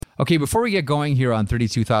Okay, before we get going here on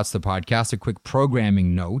 32 Thoughts, the podcast, a quick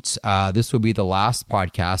programming note. This will be the last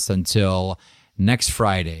podcast until next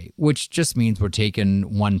Friday, which just means we're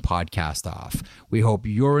taking one podcast off. We hope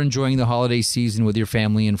you're enjoying the holiday season with your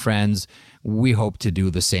family and friends. We hope to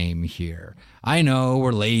do the same here. I know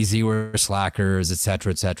we're lazy, we're slackers,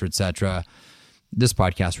 etc., etc., etc. This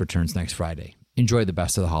podcast returns next Friday. Enjoy the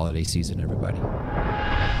best of the holiday season, everybody.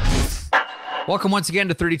 Welcome once again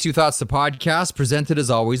to 32 Thoughts, the podcast, presented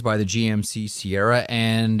as always by the GMC Sierra.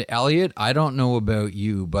 And Elliot, I don't know about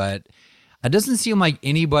you, but it doesn't seem like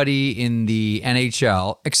anybody in the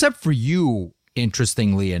NHL, except for you,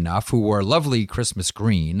 interestingly enough, who wore lovely Christmas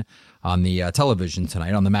green on the television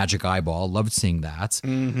tonight on the Magic Eyeball. Loved seeing that.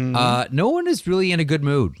 Mm-hmm. No one is really in a good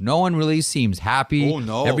mood. No one really seems happy. Oh,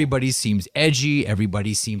 no. Everybody seems edgy.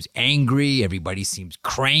 Everybody seems angry. Everybody seems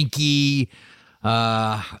cranky. We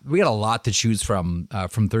got a lot to choose from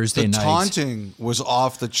Thursday night. The taunting was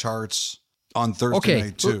off the charts on Thursday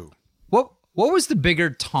night, too. What was the bigger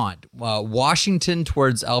taunt? Washington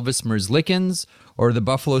towards Elvis Merzlikins, or the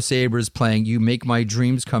Buffalo Sabres playing You Make My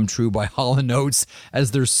Dreams Come True by Hall & Oates as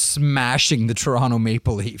they're smashing the Toronto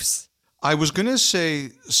Maple Leafs? I was going to say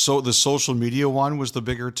the social media one was the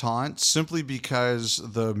bigger taunt, simply because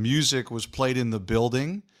the music was played in the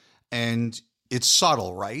building, and it's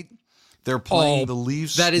subtle, right? They're playing the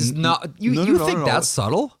Leafs. That is not... You think that's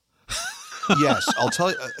subtle? Yes, I'll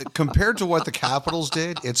tell you. Compared to what the Capitals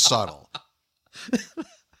did, it's subtle.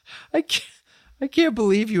 I can't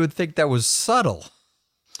believe you would think that was subtle.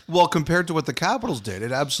 Well, compared to what the Capitals did,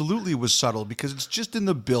 it absolutely was subtle because it's just in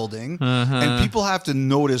the building and people have to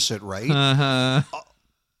notice it, right?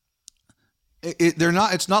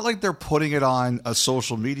 It's not like they're putting it on a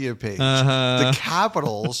social media page. The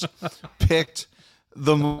Capitals picked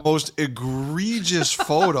the most egregious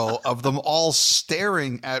photo of them all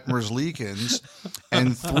staring at Merzlikins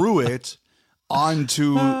and threw it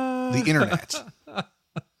onto the internet.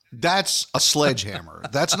 That's a sledgehammer.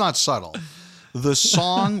 That's not subtle. The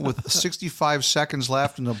song with 65 seconds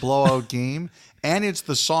left in a blowout game, and it's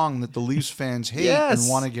the song that the Leafs fans hate and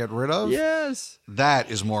want to get rid of. Yes. That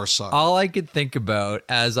is more subtle. All I could think about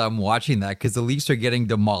as I'm watching that, because the Leafs are getting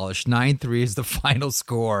demolished, 9-3 is the final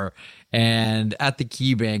score, and at the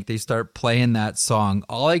KeyBank, they start playing that song.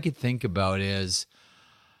 All I could think about is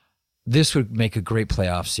this would make a great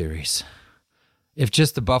playoff series. If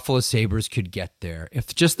just the Buffalo Sabres could get there.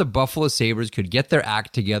 If just the Buffalo Sabres could get their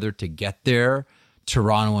act together to get there,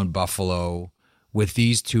 Toronto and Buffalo with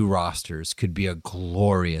these two rosters could be a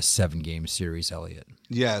glorious 7-game series, Elliot.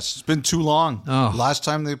 Yes, it's been too long. Oh. Last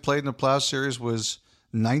time they played in a playoff series was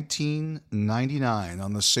 1999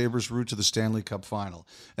 on the Sabres' route to the Stanley Cup final.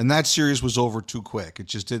 And that series was over too quick. It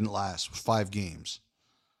just didn't last. It was 5 games.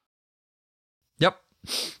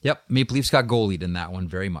 Yep, Maple Leafs got goalied in that one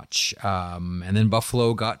very much. And then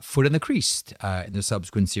Buffalo got foot in the crease in the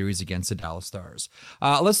subsequent series against the Dallas Stars.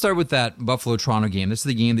 Let's start with that Buffalo-Toronto game. This is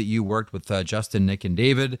the game that you worked with Justin, Nick, and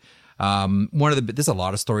David. There's a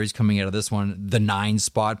lot of stories coming out of this one. The 9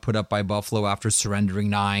 spot put up by Buffalo after surrendering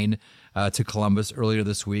 9 to Columbus earlier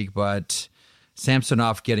this week. But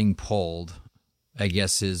Samsonov getting pulled, I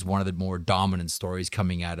guess, is one of the more dominant stories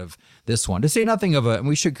coming out of this one. To say nothing of and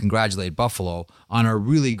we should congratulate Buffalo on a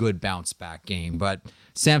really good bounce back game. But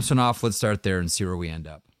Samsonov, let's start there and see where we end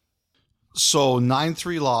up. So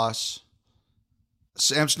 9-3 loss.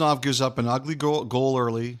 Samsonov gives up an ugly goal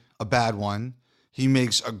early, a bad one. He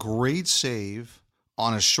makes a great save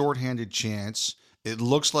on a shorthanded chance. It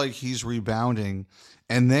looks like he's rebounding.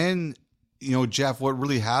 And then, Jeff, what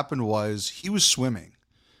really happened was he was swimming.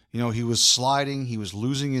 He was sliding. He was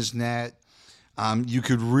losing his net. You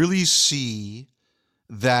could really see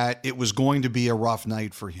that it was going to be a rough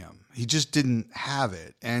night for him. He just didn't have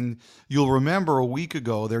it. And you'll remember a week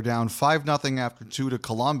ago, they're down 5-0 after 2 to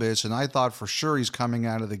Columbus, and I thought for sure he's coming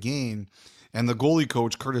out of the game. And the goalie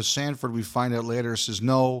coach, Curtis Sanford, we find out later, says,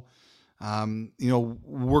 no, we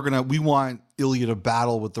want Ilya to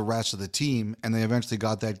battle with the rest of the team. And they eventually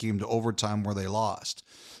got that game to overtime where they lost.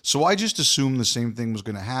 So I just assumed the same thing was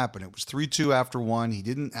going to happen. It was 3-2 after 1. He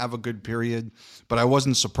didn't have a good period, but I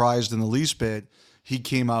wasn't surprised in the least bit. He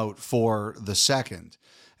came out for the second.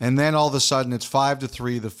 And then all of a sudden it's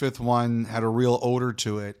 5-3. The fifth one had a real odor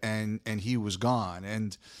to it, and he was gone.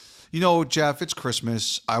 And, Jeff, it's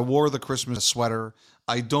Christmas. I wore the Christmas sweater.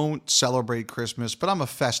 I don't celebrate Christmas, but I'm a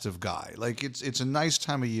festive guy. Like it's a nice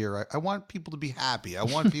time of year. I want people to be happy. I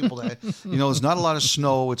want people to, there's not a lot of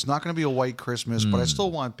snow. It's not going to be a white Christmas, but I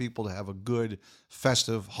still want people to have a good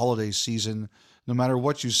festive holiday season, no matter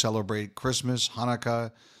what you celebrate, Christmas,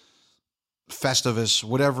 Hanukkah, Festivus,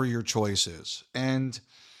 whatever your choice is. And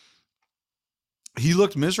he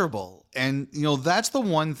looked miserable. And that's the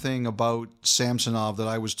one thing about Samsonov that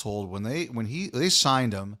I was told when they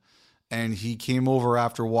signed him and he came over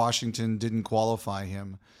after Washington didn't qualify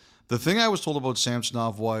him. The thing I was told about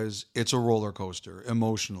Samsonov was it's a roller coaster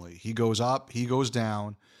emotionally. He goes up, he goes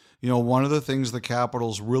down. One of the things the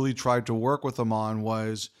Capitals really tried to work with him on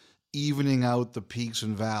was evening out the peaks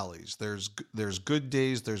and valleys. There's good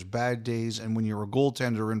days, there's bad days, and when you're a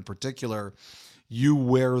goaltender in particular, you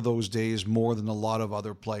wear those days more than a lot of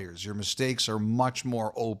other players. Your mistakes are much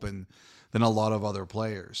more open than a lot of other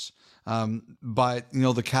players. But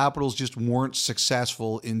the Capitals just weren't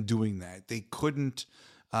successful in doing that. They couldn't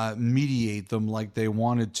mediate them like they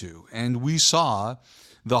wanted to. And we saw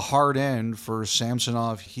the hard end for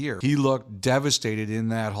Samsonov here. He looked devastated in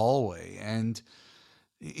that hallway. And,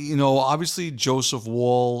 obviously Joseph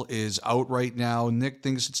Woll is out right now. Nick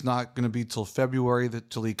thinks it's not going to be till February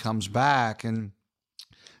till he comes back. And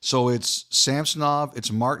so it's Samsonov,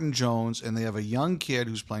 it's Martin Jones, and they have a young kid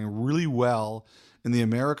who's playing really well in the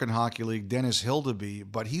American Hockey League, Dennis Hildeby,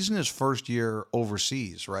 but he's in his first year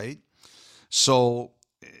overseas, right? So,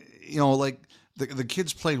 like the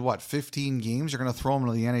kid's played, 15 games? You're going to throw him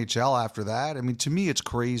into the NHL after that? I mean, to me, it's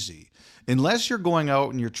crazy. Unless you're going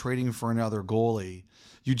out and you're trading for another goalie,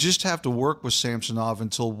 you just have to work with Samsonov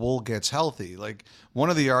until Woll gets healthy. Like,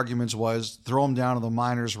 one of the arguments was throw him down to the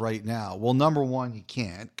minors right now. Well, number one, he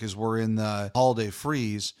can't because we're in the holiday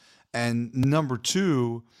freeze. And number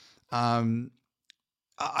two,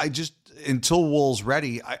 I just, until Woll's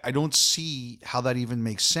ready, I don't see how that even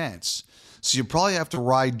makes sense. So you probably have to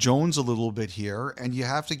ride Jones a little bit here, and you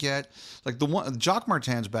have to get, like, Jacques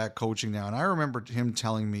Martin's back coaching now, and I remember him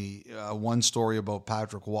telling me one story about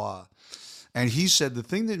Patrick Roy. And he said the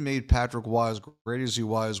thing that made Patrick Roy as great as he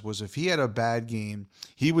was if he had a bad game,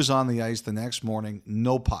 he was on the ice the next morning,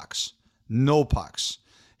 no pucks.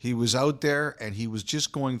 He was out there and he was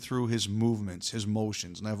just going through his movements, his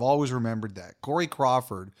motions. And I've always remembered that. Corey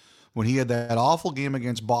Crawford, when he had that awful game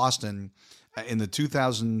against Boston in the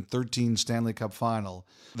 2013 Stanley Cup Final,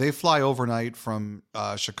 they fly overnight from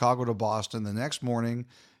Chicago to Boston. The next morning,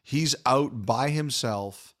 he's out by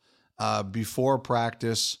himself before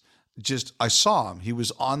practice. I saw him. He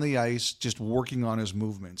was on the ice just working on his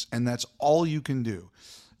movements. And that's all you can do.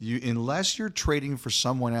 Unless you're trading for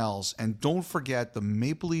someone else, and don't forget the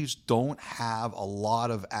Maple Leafs don't have a lot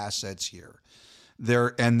of assets here.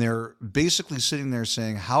 They're basically sitting there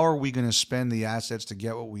saying, how are we going to spend the assets to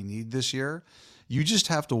get what we need this year? You just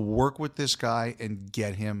have to work with this guy and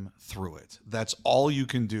get him through it. That's all you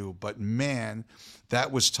can do. But man,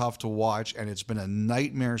 that was tough to watch, and it's been a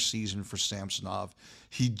nightmare season for Samsonov.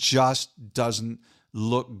 He just doesn't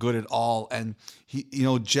look good at all. And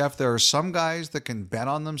Jeff, there are some guys that can bet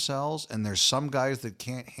on themselves, and there's some guys that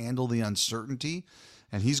can't handle the uncertainty.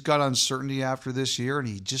 And he's got uncertainty after this year, and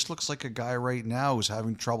he just looks like a guy right now who's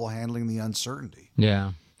having trouble handling the uncertainty.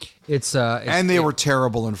 Yeah. And they were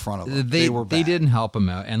terrible in front of him. They didn't help him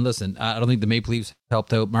out. And listen, I don't think the Maple Leafs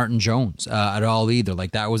helped out Martin Jones at all either.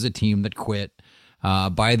 Like, that was a team that quit.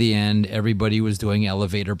 By the end, everybody was doing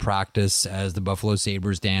elevator practice as the Buffalo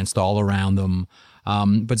Sabres danced all around them.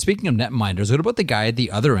 But speaking of netminders, what about the guy at the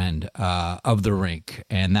other end of the rink?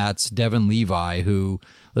 And that's Devin Levi, who,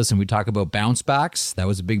 listen, we talk about bounce backs. That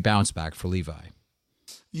was a big bounce back for Levi.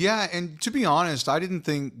 Yeah, and to be honest, I didn't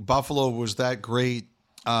think Buffalo was that great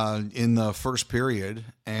in the first period,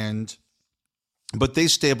 but they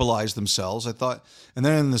stabilized themselves, I thought. And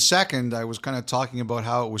then in the second, I was kind of talking about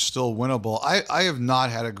how it was still winnable. I have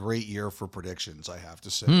not had a great year for predictions, I have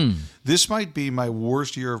to say. This might be my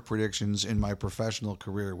worst year of predictions in my professional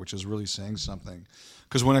career, which is really saying something.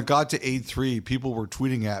 Because when it got to 8-3, people were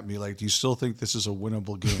tweeting at me like, do you still think this is a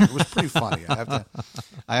winnable game? It was pretty funny.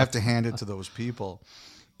 I have to hand it to those people.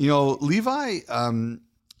 Levi,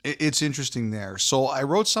 it's interesting there. So I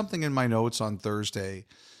wrote something in my notes on Thursday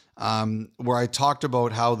where I talked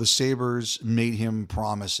about how the Sabres made him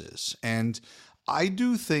promises. And I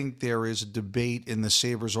do think there is a debate in the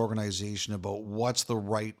Sabres organization about what's the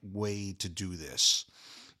right way to do this.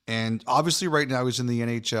 And obviously right now he's in the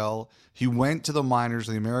NHL. He went to the minors,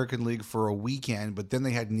 the American League, for a weekend, but then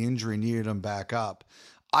they had an injury and needed him back up.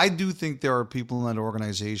 I do think there are people in that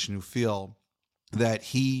organization who feel that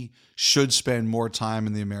he should spend more time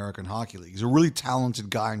in the American Hockey League. He's a really talented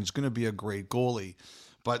guy and he's going to be a great goalie,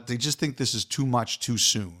 but they just think this is too much too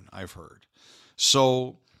soon, I've heard.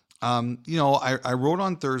 So, I wrote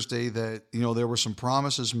on Thursday that, there were some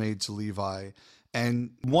promises made to Levi,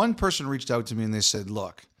 and one person reached out to me and they said,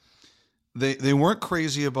 look, they weren't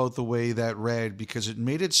crazy about the way that read because it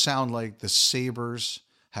made it sound like the Sabres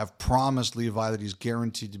have promised Levi that he's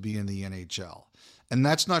guaranteed to be in the NHL. And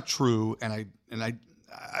that's not true. I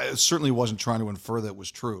certainly wasn't trying to infer that was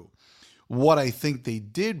true. What I think they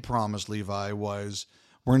did promise Levi was,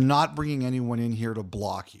 we're not bringing anyone in here to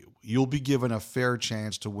block you. You'll be given a fair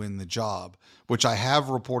chance to win the job, which I have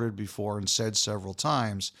reported before and said several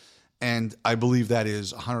times. And I believe that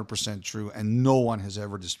is 100% true. And no one has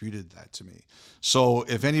ever disputed that to me. So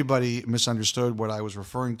if anybody misunderstood what I was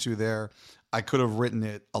referring to there, I could have written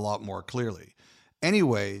it a lot more clearly.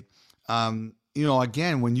 Anyway,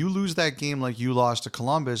 again, when you lose that game like you lost to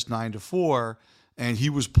Columbus 9-4, and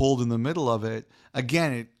he was pulled in the middle of it,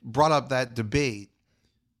 again, it brought up that debate.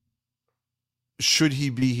 Should he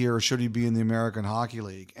be here or should he be in the American Hockey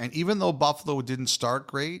League? And even though Buffalo didn't start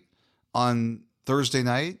great on Thursday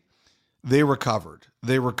night, they recovered.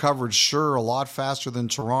 They recovered, sure, a lot faster than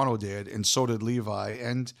Toronto did, and so did Levi.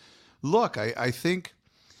 And look, I think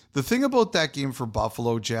the thing about that game for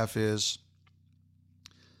Buffalo, Jeff, is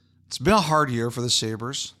it's been a hard year for the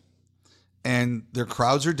Sabres, and their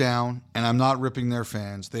crowds are down, and I'm not ripping their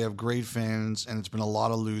fans. They have great fans, and it's been a lot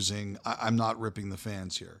of losing. I'm not ripping the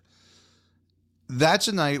fans here. That's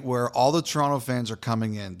a night where all the Toronto fans are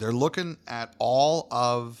coming in. They're looking at all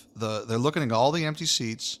the empty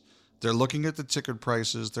seats. They're looking at the ticket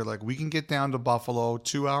prices. They're like, we can get down to Buffalo,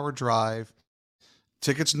 2-hour drive.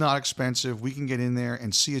 Tickets not expensive. We can get in there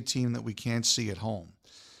and see a team that we can't see at home.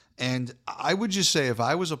 And I would just say, if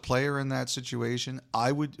I was a player in that situation,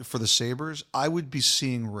 for the Sabres, I would be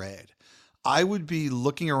seeing red. I would be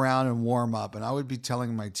looking around and warm up, and I would be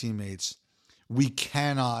telling my teammates, we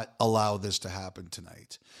cannot allow this to happen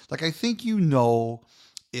tonight. Like, I think,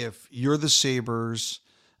 if you're the Sabres,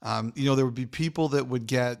 there would be people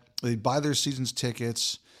that they'd buy their season's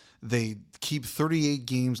tickets, they'd keep 38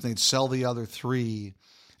 games, and they'd sell the other 3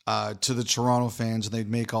 to the Toronto fans, and they'd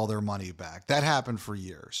make all their money back. That happened for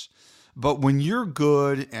years. But when you're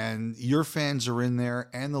good and your fans are in there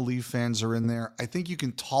and the Leaf fans are in there, I think you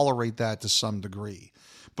can tolerate that to some degree.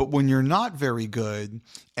 But when you're not very good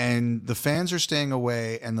and the fans are staying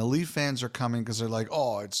away and the Leaf fans are coming because they're like,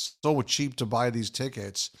 oh, it's so cheap to buy these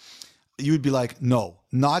tickets, you would be like, no,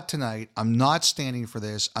 not tonight. I'm not standing for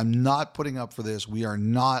this. I'm not putting up for this. We are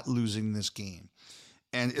not losing this game.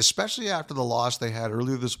 And especially after the loss they had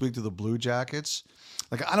earlier this week to the Blue Jackets,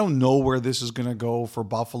 like, I don't know where this is going to go for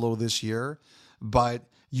Buffalo this year, but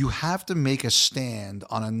you have to make a stand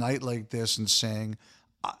on a night like this and saying,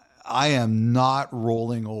 I am not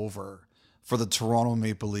rolling over for the Toronto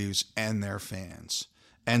Maple Leafs and their fans.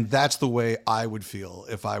 And that's the way I would feel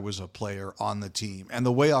if I was a player on the team. And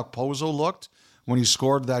the way Okposo looked when he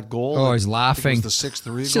scored that goal. Oh, he's laughing. It was the 6-3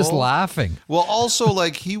 goal. He's just laughing. Well, also,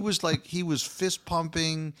 he was fist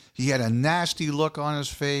pumping. He had a nasty look on his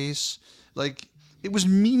face. It was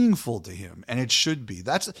meaningful to him, and it should be.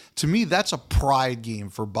 To me, that's a pride game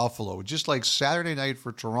for Buffalo. Just like Saturday night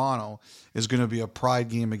for Toronto is going to be a pride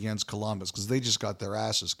game against Columbus because they just got their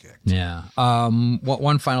asses kicked. Yeah.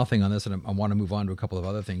 One final thing on this, and I want to move on to a couple of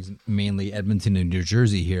other things, mainly Edmonton and New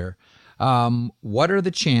Jersey here. What are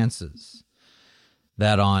the chances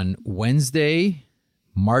that on Wednesday,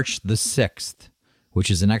 March the 6th,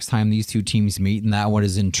 which is the next time these two teams meet, and that one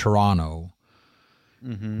is in Toronto,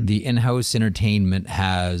 the in-house entertainment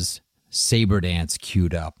has Sabre Dance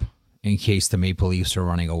queued up in case the Maple Leafs are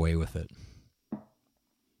running away with it?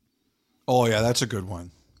 Oh, yeah, that's a good one.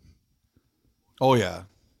 Oh, yeah.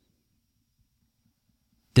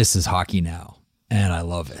 This is hockey now, and I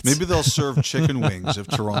love it. Maybe they'll serve chicken wings if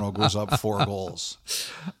Toronto goes up 4 goals.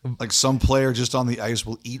 Like, some player just on the ice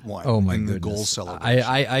will eat one in the goal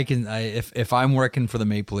celebration. If I'm working for the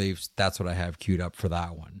Maple Leafs, that's what I have queued up for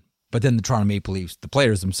that one. But then the Toronto Maple Leafs, the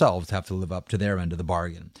players themselves, have to live up to their end of the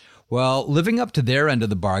bargain. Well, living up to their end of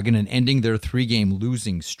the bargain and ending their 3-game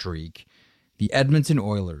losing streak, the Edmonton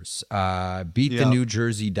Oilers beat the New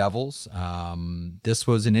Jersey Devils. This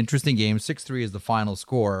was an interesting game. 6-3 is the final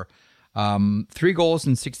score. 3 goals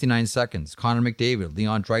in 69 seconds. Connor McDavid,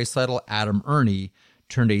 Leon Draisaitl, Adam Ernie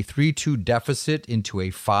turned a 3-2 deficit into a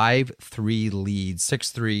 5-3 lead.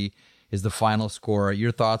 6-3 is the final score.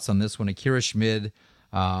 Your thoughts on this one? Akira Schmid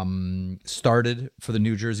started for the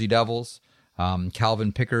New Jersey Devils.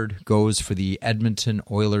 Calvin Pickard goes for the Edmonton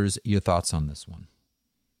Oilers. Your thoughts on this one?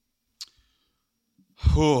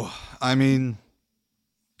 I mean,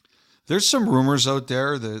 there's some rumors out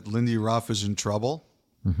there that Lindy Ruff is in trouble.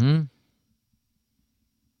 Mm-hmm.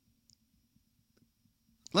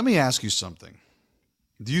 Let me ask you something.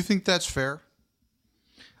 Do you think that's fair?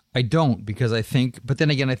 I don't, because but then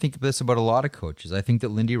again, I think this about a lot of coaches. I think that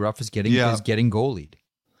Lindy Ruff is getting goalied.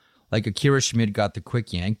 Like Akira Schmid got the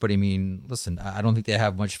quick yank, but I mean, listen, I don't think they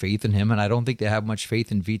have much faith in him, and I don't think they have much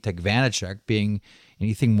faith in Vitek Vanacek being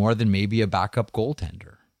anything more than maybe a backup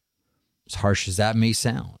goaltender. As harsh as that may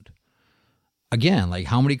sound. Again, like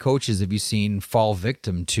how many coaches have you seen fall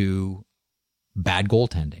victim to bad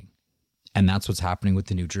goaltending? And that's what's happening with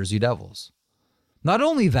the New Jersey Devils. Not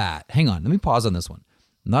only that, hang on, let me pause on this one.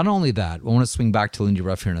 Not only that, I want to swing back to Lindy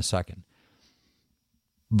Ruff here in a second.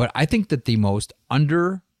 But I think that the most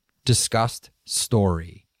under-discussed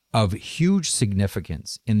story of huge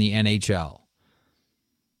significance in the NHL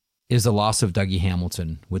is the loss of Dougie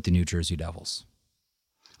Hamilton with the New Jersey Devils.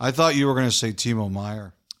 I thought you were going to say Timo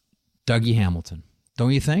Meier. Dougie Hamilton.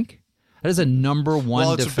 Don't you think? That is a number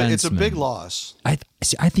one defenseman. It's a big loss. I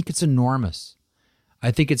think it's enormous.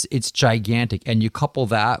 I think it's gigantic. And you couple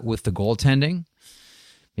that with the goaltending,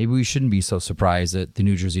 maybe we shouldn't be so surprised that the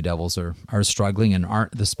New Jersey Devils are struggling and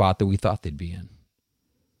aren't the spot that we thought they'd be in.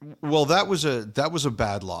 Well, that was a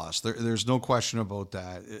bad loss. There's no question about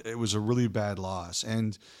that. It was a really bad loss.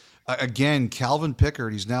 And again, Calvin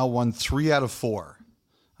Pickard, he's now won 3 out of 4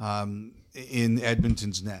 in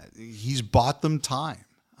Edmonton's net. He's bought them time.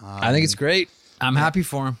 I think it's great. I'm happy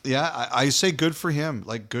for him. Yeah, I say good for him.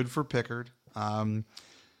 Like good for Pickard.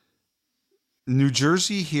 New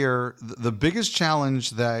Jersey here, the biggest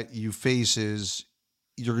challenge that you face is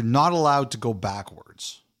you're not allowed to go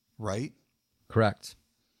backwards, right? Correct.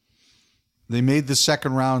 They made the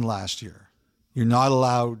second round last year. You're not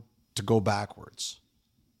allowed to go backwards.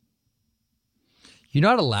 You're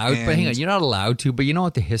not allowed, but hang on, you're not allowed to, but you know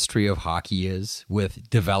what the history of hockey is with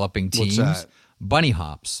developing teams? What's that? Bunny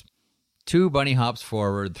hops. 2 bunny hops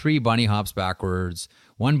forward, 3 bunny hops backwards,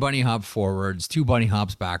 1 bunny hop forwards, 2 bunny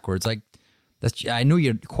hops backwards. Like that's, I know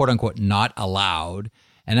you're quote unquote not allowed.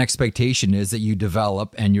 An expectation is that you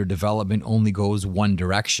develop and your development only goes one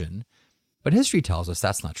direction. But history tells us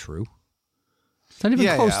that's not true. It's not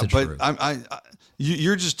even close to true. But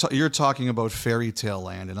you're talking about fairy tale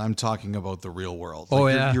land, and I'm talking about the real world.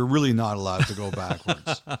 You're really not allowed to go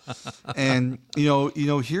backwards. And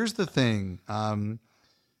here's the thing.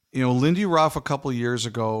 Lindy Ruff a couple of years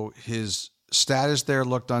ago, his status there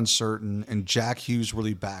looked uncertain, and Jack Hughes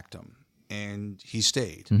really backed him, and he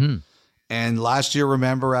stayed. Mm-hmm. And last year,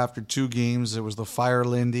 remember, after 2 games, it was the fire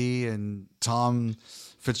Lindy, and Tom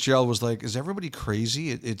Fitzgerald was like, "Is everybody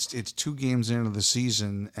crazy? It's 2 games into the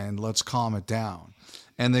season, and let's calm it down."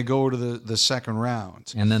 And they go to the second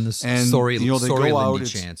round, and then the sorry Lindy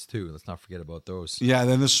chants too. Let's not forget about those. Yeah,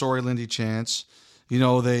 then the sorry Lindy chants.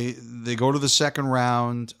 They go to the second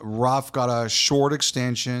round. Ruff got a short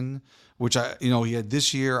extension, which he had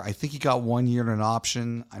this year. I think he got 1 year and an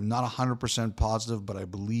option. I'm not 100% positive, but I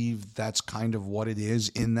believe that's kind of what it is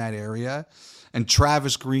in that area. And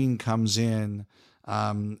Travis Green comes in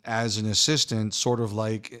as an assistant, sort of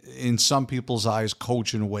like in some people's eyes,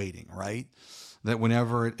 coach in waiting, right? That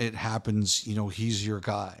whenever it happens, he's your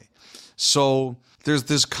guy. So there's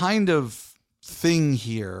this kind of thing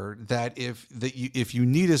here that if you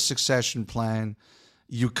need a succession plan,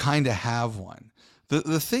 you kind of have one.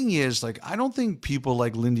 The thing is, like, I don't think people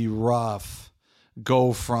like Lindy Ruff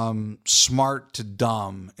go from smart to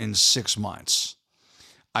dumb in 6 months.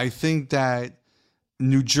 I think that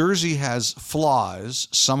New Jersey has flaws,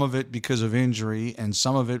 some of it because of injury and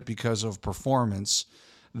some of it because of performance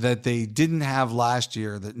that they didn't have last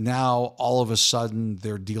year that now all of a sudden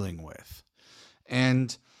they're dealing with.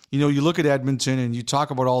 And, you look at Edmonton and you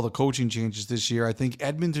talk about all the coaching changes this year. I think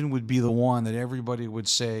Edmonton would be the one that everybody would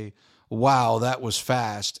say, wow, that was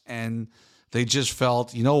fast. And they just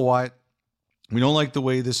felt, you know what? We don't like the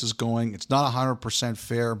way this is going. It's not 100%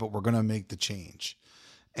 fair, but we're going to make the change.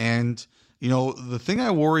 And, the thing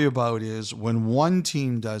I worry about is when one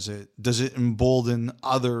team does it embolden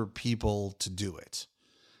other people to do it?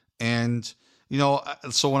 And,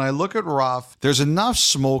 so when I look at Ruff, there's enough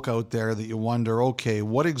smoke out there that you wonder, okay,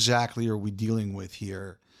 what exactly are we dealing with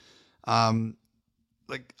here? I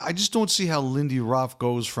just don't see how Lindy Ruff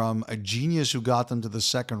goes from a genius who got them to the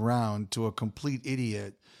second round to a complete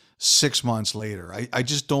idiot 6 months later. I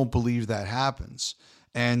just don't believe that happens.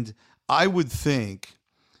 And I would think,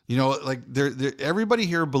 everybody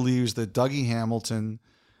here believes that Dougie Hamilton,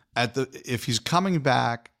 if he's coming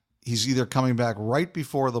back, he's either coming back right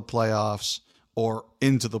before the playoffs or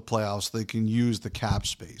into the playoffs. They can use the cap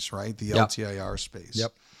space, right? The LTIR space.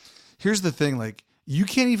 Yep. Here's the thing, you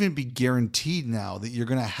can't even be guaranteed now that you're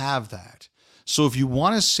going to have that. So if you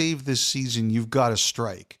want to save this season, you've got to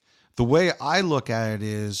strike. The way I look at it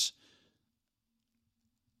is,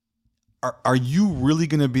 are you really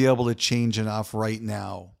going to be able to change enough right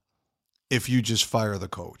now if you just fire the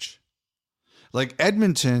coach? Like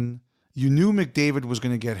Edmonton, You knew McDavid was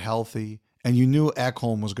going to get healthy, and you knew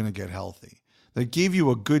Ekholm was going to get healthy. That gave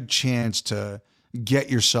you a good chance to get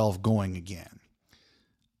yourself going again.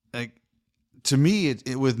 Like, to me,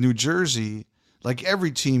 it with New Jersey, like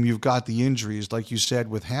every team, you've got the injuries, like you said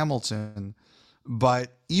with Hamilton.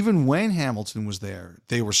 But even when Hamilton was there,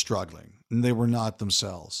 they were struggling and they were not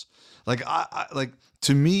themselves. Like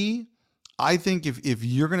to me, I think if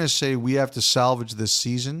you're going to say we have to salvage this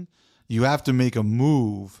season, you have to make a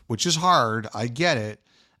move, which is hard. I get it,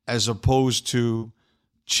 as opposed to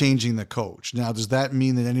changing the coach. Now, does that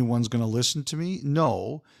mean that anyone's going to listen to me?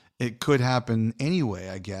 No, it could happen anyway,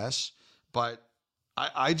 I guess. But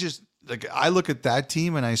I just like I look at that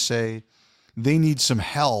team and I say they need some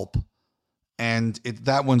help, and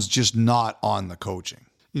that one's just not on the coaching.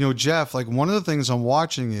 You know, Jeff, like one of the things I'm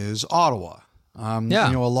watching is Ottawa. Yeah.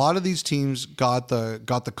 You know, a lot of these teams got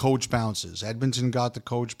the coach bounces. Edmonton got the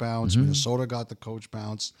coach bounce. Minnesota got the coach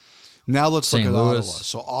bounce. Now let's look at Ottawa.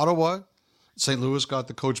 So Ottawa, St. Louis got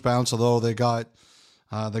the coach bounce, although they got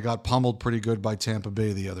pummeled pretty good by Tampa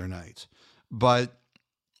Bay the other night. But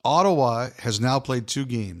Ottawa has now played 2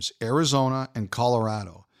 games, Arizona and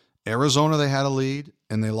Colorado. Arizona, they had a lead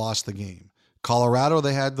and they lost the game. Colorado,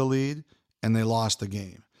 they had the lead and they lost the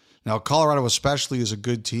game. Now, Colorado especially is a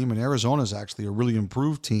good team, and Arizona is actually a really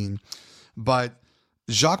improved team. But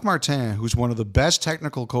Jacques Martin, who's one of the best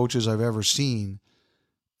technical coaches I've ever seen,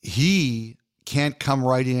 he can't come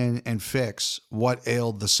right in and fix what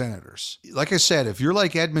ailed the Senators. Like I said, if you're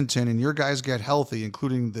like Edmonton and your guys get healthy,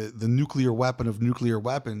 including the nuclear weapon of nuclear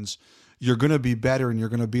weapons, you're going to be better and you're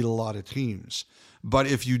going to beat a lot of teams. But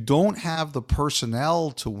if you don't have the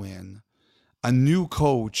personnel to win, a new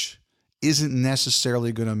coach isn't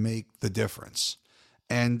necessarily going to make the difference.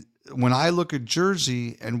 And when I look at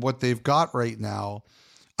Jersey and what they've got right now,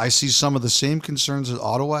 I see some of the same concerns that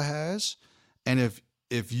Ottawa has. And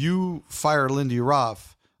if you fire Lindy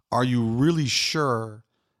Ruff, are you really sure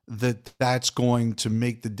that that's going to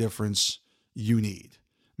make the difference you need?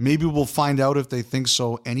 Maybe we'll find out if they think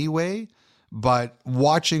so anyway, but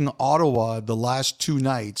watching Ottawa the last 2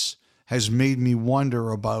 nights has made me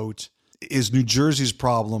wonder about, is New Jersey's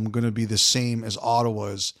problem going to be the same as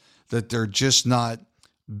Ottawa's, that they're just not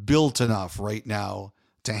built enough right now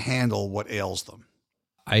to handle what ails them?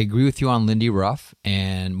 I agree with you on Lindy Ruff,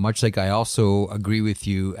 and much like I also agree with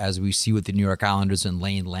you as we see with the New York Islanders and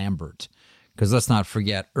Lane Lambert, because let's not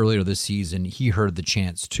forget earlier this season he heard the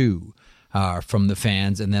chants too from the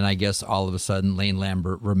fans, and then I guess all of a sudden Lane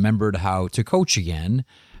Lambert remembered how to coach again,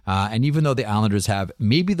 and even though the Islanders have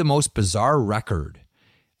maybe the most bizarre record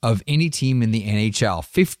of any team in the NHL,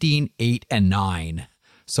 15-8-9.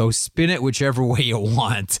 So spin it whichever way you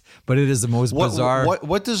want, but it is the most bizarre.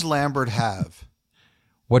 What does Lambert have?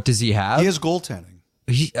 What does he have? He has goaltending.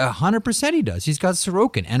 100% he does. He's got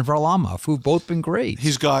Sorokin and Varlamov, who've both been great.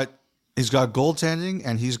 He's got goaltending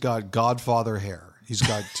and he's got Godfather hair. He's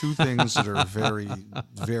got 2 things that are very,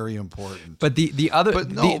 very important. But the other,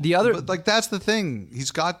 but like that's the thing.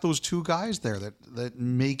 He's got those 2 guys there that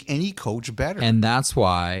make any coach better. And that's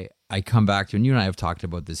why I come back to, and you and I have talked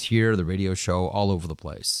about this here, the radio show, all over the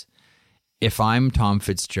place. If I'm Tom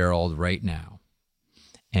Fitzgerald right now,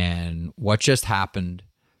 and what just happened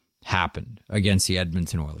against the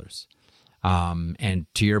Edmonton Oilers, and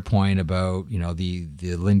to your point about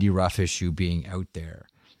the Lindy Ruff issue being out there.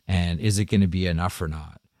 And is it going to be enough or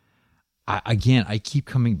not? I keep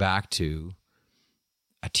coming back to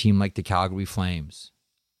a team like the Calgary Flames.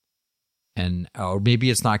 Or maybe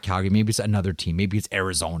it's not Calgary. Maybe it's another team. Maybe it's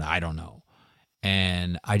Arizona. I don't know.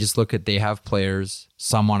 And I just look at, they have players,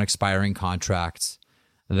 some on expiring contracts,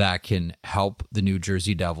 that can help the New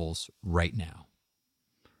Jersey Devils right now.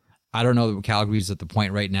 I don't know that Calgary's at the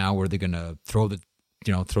point right now where they're going to throw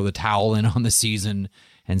the towel in on the season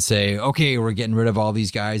and say, okay, we're getting rid of all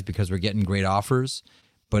these guys because we're getting great offers.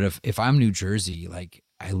 But if I'm New Jersey, like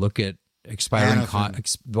I look at expiring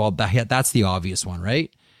that's the obvious one,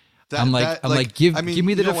 right? Give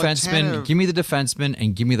me the defenseman, give me the defenseman,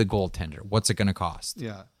 and give me the goaltender. What's it going to cost?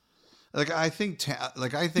 Yeah, I think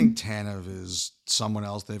Tanev is someone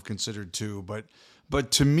else they've considered too.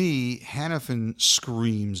 But to me, Hanifin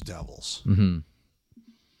screams Devils. Mm-hmm.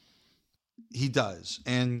 He does,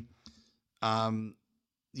 and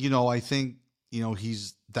I think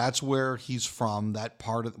that's where he's from. That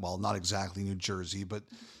part of, well, not exactly New Jersey, but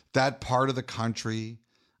that part of the country.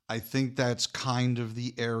 I think that's kind of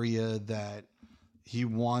the area that he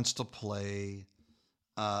wants to play.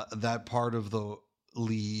 That part of the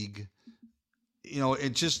league. It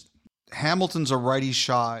just, Hamilton's a righty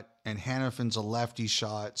shot and Hanifin's a lefty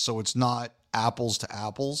shot, so it's not apples to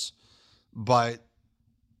apples, but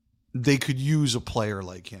they could use a player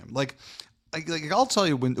like him. Like I'll tell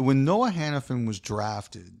you, when Noah Hannafin was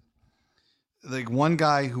drafted, like one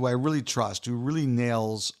guy who I really trust, who really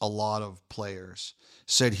nails a lot of players,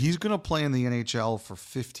 said he's going to play in the NHL for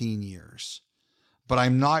 15 years. But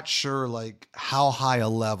I'm not sure like how high a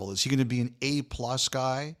level. Is he going to be an A+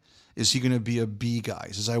 guy? Is he going to be a B guy?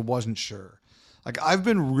 He says, I wasn't sure. Like, I've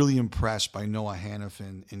been really impressed by Noah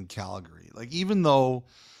Hannafin in Calgary. Like, even though,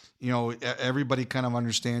 everybody kind of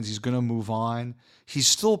understands he's going to move on, he's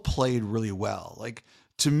still played really well. Like,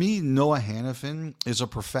 to me, Noah Hannafin is a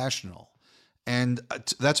professional. And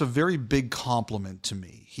that's a very big compliment to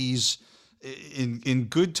me. He's in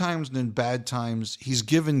good times and in bad times, he's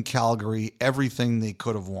given Calgary everything they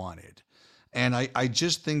could have wanted. And I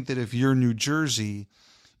just think that if you're New Jersey,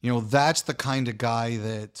 that's the kind of guy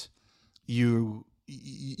that you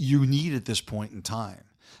need at this point in time.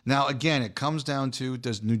 Now, again, it comes down to,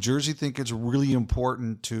 does New Jersey think it's really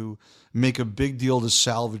important to make a big deal to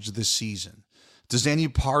salvage this season? Does any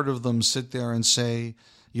part of them sit there and say,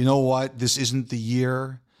 you know what, this isn't the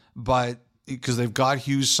year, but because they've got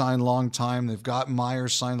Hughes signed a long time, they've got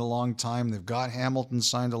Myers signed a long time, they've got Hamilton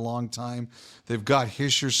signed a long time, they've got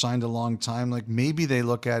Hischier signed a long time. Like, maybe they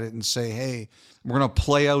look at it and say, hey, we're going to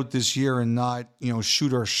play out this year and not,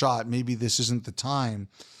 shoot our shot. Maybe this isn't the time.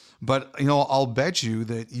 But, I'll bet you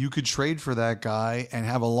that you could trade for that guy and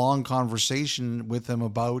have a long conversation with him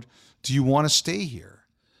about, do you want to stay here?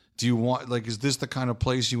 Do you want, like, is this the kind of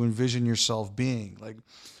place you envision yourself being? Like,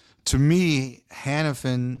 to me,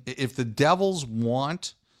 Hannafin, if the Devils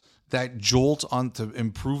want that jolt on to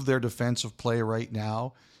improve their defensive play right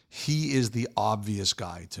now, he is the obvious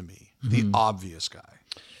guy to me. The obvious guy.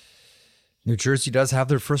 New Jersey does have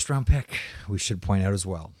their first round pick, we should point out as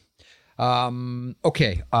well.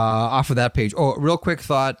 Okay, off of that page. Oh, real quick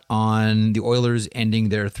thought on the Oilers ending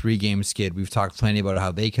their 3-game skid. We've talked plenty about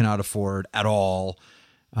how they cannot afford at all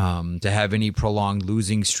to have any prolonged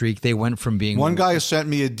losing streak. They went from being... One guy sent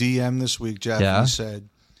me a DM this week, Jeff. Yeah? He said,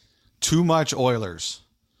 too much Oilers.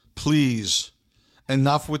 Please,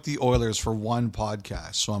 enough with the Oilers for one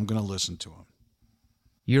podcast. So I'm going to listen to him.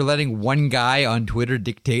 You're letting one guy on Twitter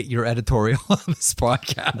dictate your editorial on this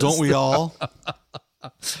podcast. Don't we all?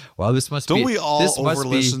 Well, this must Don't be... we all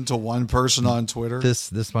over-listen to one person on Twitter?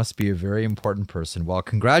 This must be a very important person. Well,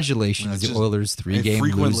 congratulations, the Oilers 3-game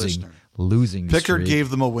losing Pickard streak. gave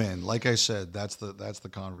them a win. Like I said, that's the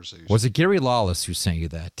conversation. Was it Gary Lawless who sent you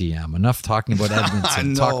that DM? Enough talking about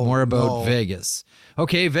Edmonton. No, talk more about Vegas.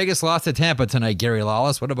 Okay, Vegas lost to Tampa tonight, Gary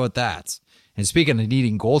Lawless. What about that? And speaking of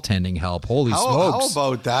needing goaltending help, holy smokes.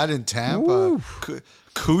 How about that in Tampa?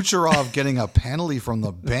 Kucherov getting a penalty from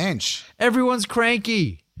the bench. Everyone's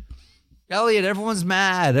cranky. Elliot, everyone's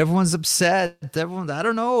mad. Everyone's upset. I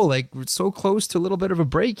don't know, like, we're so close to a little bit of a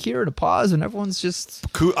break here, to pause, and everyone's just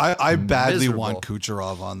I badly want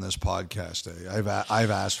Kucherov on this podcast.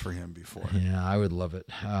 I've asked for him before. Yeah, I would love it.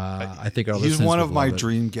 I think he's one of my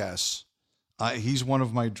dream guests. He's one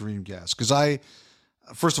of my dream guests because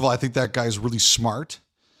first of all, I think that guy's really smart.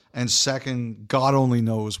 And second, God only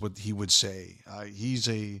knows what he would say. He's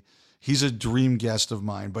a dream guest of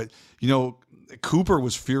mine. But, Cooper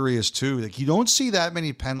was furious too. Like, you don't see that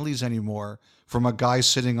many penalties anymore from a guy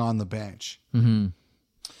sitting on the bench. Mm-hmm.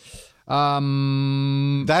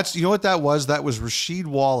 That's, you know what that was? That was Rasheed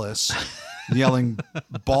Wallace yelling,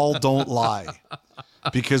 "Ball don't lie,"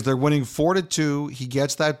 because they're winning 4-2. He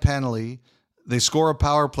gets that penalty. They score a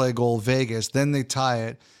power play goal, Vegas. Then they tie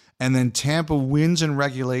it. And then Tampa wins in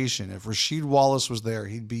regulation. If Rasheed Wallace was there,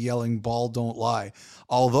 he'd be yelling, "Ball don't lie."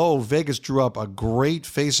 Although Vegas drew up a great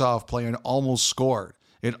face-off play and almost scored.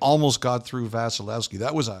 It almost got through Vasilevsky.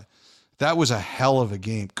 That was a hell of a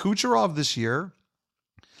game. Kucherov this year,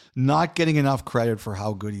 not getting enough credit for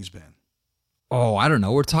how good he's been. Oh, I don't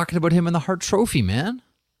know. We're talking about him in the Hart Trophy, man.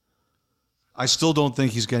 I still don't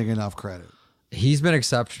think he's getting enough credit. He's been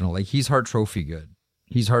exceptional. Like, he's Hart Trophy good.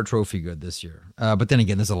 He's Hart Trophy good this year. But then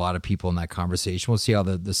again, there's a lot of people in that conversation. We'll see how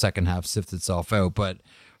the second half sifts itself out. But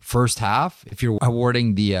first half, if you're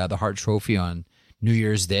awarding the Hart Trophy on New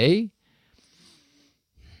Year's Day,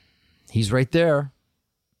 he's right there.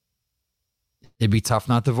 It'd be tough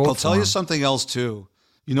not to vote for him. I'll tell you something else, too.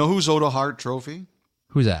 You know who's owed a Hart Trophy?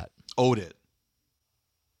 Who's that? Owed it.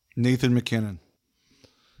 Nathan MacKinnon.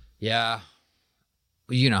 Yeah.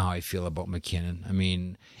 You know how I feel about MacKinnon. I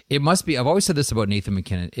mean, it must be, I've always said this about Nathan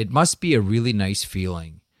MacKinnon, it must be a really nice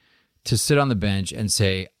feeling to sit on the bench and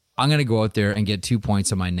say, I'm going to go out there and get 2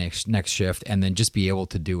 points on my next shift and then just be able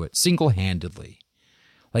to do it single-handedly.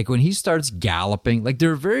 Like, when he starts galloping, like,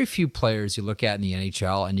 there are very few players you look at in the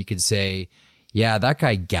NHL and you could say, yeah, that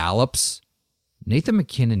guy gallops. Nathan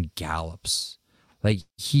MacKinnon gallops. Like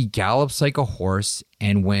he gallops like a horse,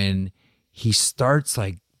 and when he starts,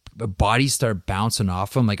 like bodies start bouncing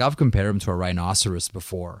off him. Like I've compared him to a rhinoceros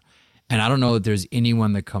before, and I don't know that there's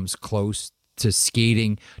anyone that comes close to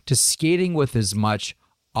skating with as much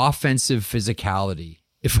offensive physicality,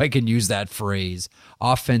 if I can use that phrase,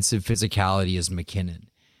 offensive physicality as McKinnon.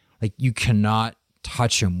 Like you cannot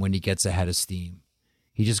touch him when he gets ahead of steam.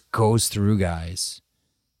 He just goes through guys.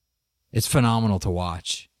 It's phenomenal to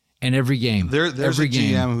watch. And every game, there's a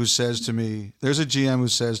GM who says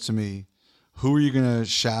to me, who are you going to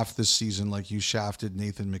shaft this season like you shafted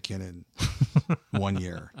Nathan McKinnon one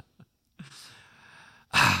year?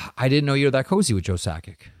 I didn't know you were that cozy with Joe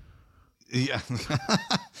Sakic. Yeah.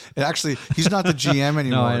 Actually, he's not the GM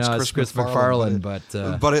anymore. No, I know, it's Chris McFarland,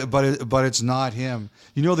 but it's not him.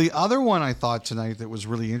 You know, the other one I thought tonight that was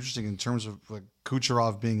really interesting in terms of like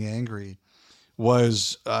Kucherov being angry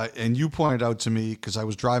was, and you pointed out to me because I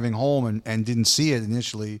was driving home and didn't see it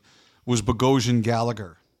initially, was Bogosian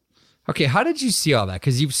Gallagher. Okay, how did you see all that?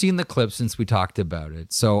 Because you've seen the clip since we talked about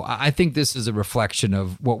it. So I think this is a reflection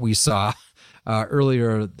of what we saw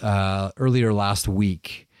earlier last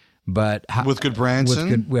week. But with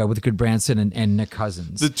Goodbranson? With Goodbranson and Nick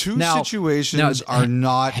Cousins. The two situations are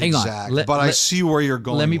not exact, but I see where you're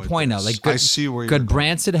going. Let me with point this. out, like I see where you're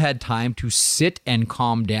Goodbranson had time to sit and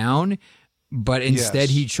calm down, but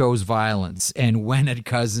instead he chose violence and went at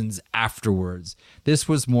Cousins afterwards. This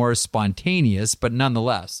was more spontaneous, but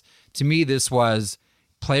nonetheless, to me, this was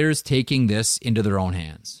players taking this into their own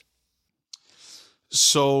hands.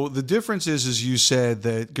 So the difference is you said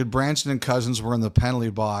that Goodbranson and Cousins were in the penalty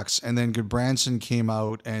box, and then Goodbranson came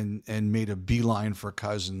out and made a beeline for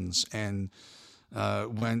Cousins and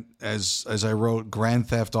went, as I wrote, Grand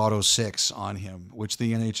Theft Auto 6 on him, which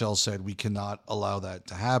the NHL said we cannot allow that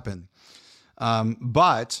to happen.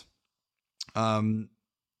 But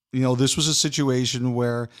this was a situation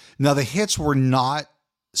where now the hits were not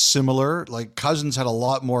similar. Like Cousins had a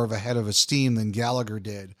lot more of a head of steam than Gallagher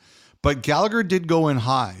did. But Gallagher did go in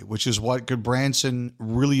high, which is what Goodbranson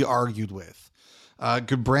really argued with.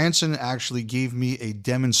 Goodbranson actually gave me a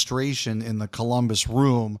demonstration in the Columbus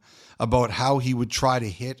room about how he would try to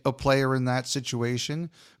hit a player in that situation,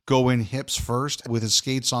 go in hips first with his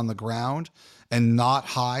skates on the ground and not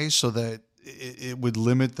high so that it would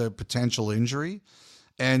limit the potential injury.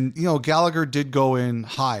 And, Gallagher did go in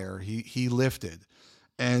higher. He lifted.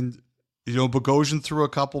 And, Bogosian threw a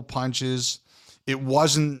couple punches. It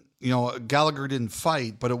wasn't, Gallagher didn't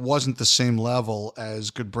fight, but it wasn't the same level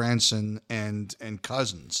as Goodbranson and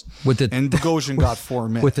Cousins. And Bogosian got 4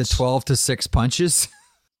 minutes. With the 12-6 punches?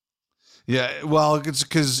 Yeah, well, it's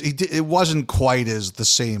because it wasn't quite as the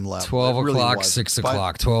same level. 12 o'clock, 6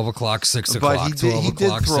 o'clock, 12 o'clock, 6 o'clock, but he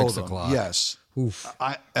did throw 6 o'clock. Yes. Oof.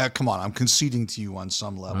 Come on, I'm conceding to you on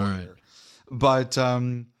some level right here. But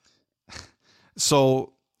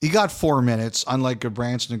so he got 4 minutes, unlike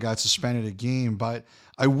Goodbranson, who got suspended a game. But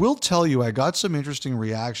I will tell you, I got some interesting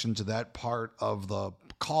reaction to that part of the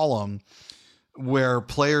column where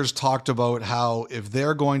players talked about how if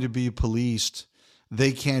they're going to be policed,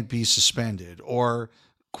 they can't be suspended, or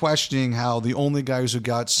questioning how the only guys who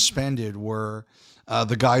got suspended were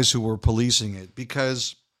the guys who were policing it.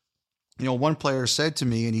 Because, one player said to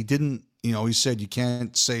me, and he didn't, he said, you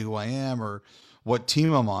can't say who I am or what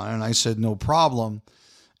team I'm on. And I said, no problem.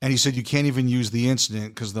 And he said, you can't even use the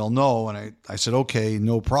incident because they'll know. And I said, okay,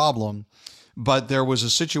 no problem. But there was a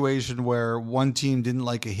situation where one team didn't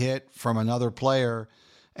like a hit from another player,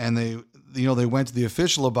 and they went to the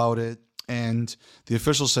official about it. And the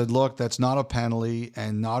official said, look, that's not a penalty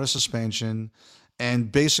and not a suspension. And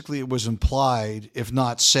basically it was implied, if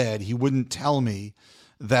not said, he wouldn't tell me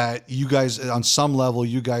that you guys, on some level,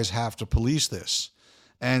 you guys have to police this.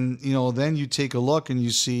 And, then you take a look and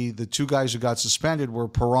you see the two guys who got suspended were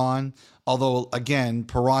Perron, although, again,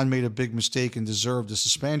 Perron made a big mistake and deserved a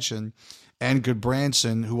suspension, and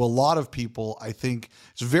Goodbranson, who a lot of people, I think,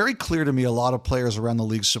 it's very clear to me, a lot of players around the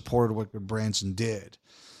league supported what Goodbranson did.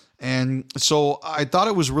 And so I thought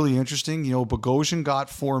it was really interesting. Bogosian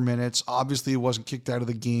got 4 minutes. Obviously, he wasn't kicked out of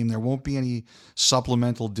the game. There won't be any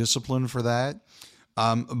supplemental discipline for that.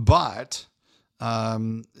 But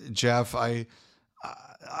Jeff, I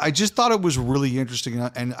just thought it was really interesting.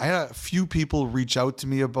 And I had a few people reach out to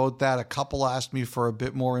me about that. A couple asked me for a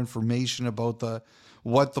bit more information about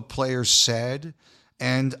what the players said.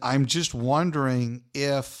 And I'm just wondering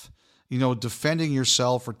if, defending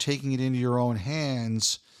yourself or taking it into your own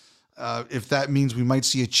hands, if that means we might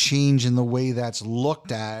see a change in the way that's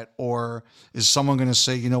looked at, or is someone going to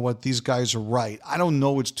say, you know what, these guys are right? I don't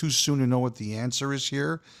know. It's too soon to know what the answer is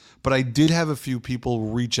here. but I did have a few people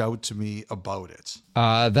reach out to me about it.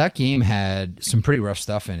 That game had some pretty rough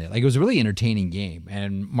stuff in it. Like, it was a really entertaining game,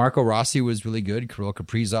 and Marco Rossi was really good. Kirill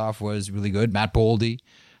Kaprizov was really good. Matt Boldy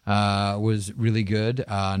was really good.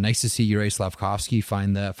 Nice to see Yuri Slavkovsky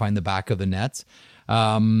find the back of the net.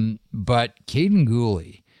 But Caden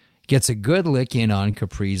Gooley gets a good lick in on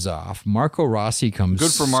Kaprizov. Marco Rossi comes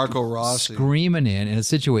Good for Marco Rossi. Screaming in a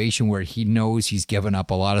situation where he knows he's given up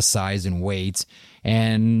a lot of size and weight.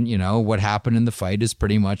 And, what happened in the fight is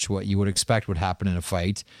pretty much what you would expect would happen in a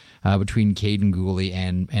fight between Caden Gooley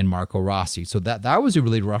and Marco Rossi. So that was a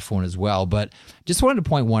really rough one as well. But just wanted to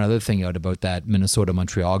point one other thing out about that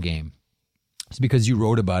Minnesota-Montreal game. It's because you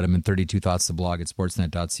wrote about him in 32 Thoughts, the blog at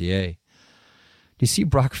sportsnet.ca. Do you see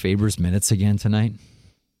Brock Faber's minutes again tonight?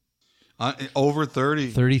 Over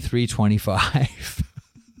 30. 33-25.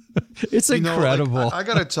 It's incredible. I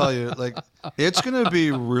got to tell you, it's going to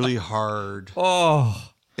be really hard.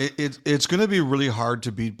 It's going to be really hard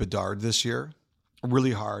to beat Bedard this year.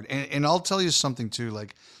 Really hard. And I'll tell you something too.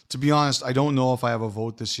 To be honest, I don't know if I have a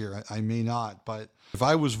vote this year. I may not. But if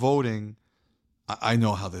I was voting, I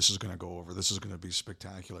know how this is going to go over. This is going to be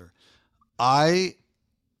spectacular. I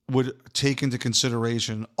would take into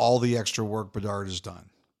consideration all the extra work Bedard has done.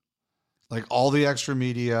 All the extra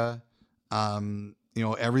media,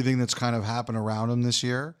 everything that's kind of happened around him this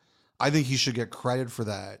year. I think he should get credit for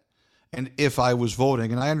that. And if I was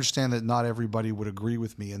voting, and I understand that not everybody would agree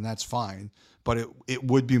with me, and that's fine, but it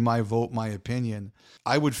would be my vote, my opinion.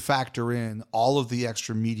 I would factor in all of the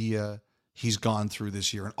extra media he's gone through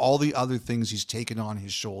this year and all the other things he's taken on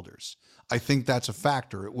his shoulders. I think that's a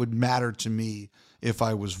factor. It would matter to me if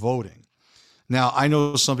I was voting. Now, I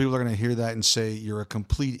know some people are going to hear that and say you're a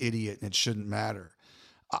complete idiot and it shouldn't matter.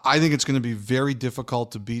 I think it's going to be very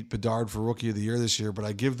difficult to beat Bedard for Rookie of the Year this year, but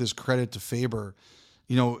I give this credit to Faber.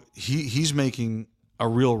 He's making a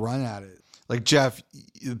real run at it. Jeff,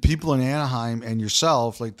 people in Anaheim and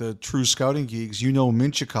yourself, the true scouting geeks,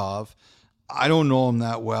 Minchikov. I don't know him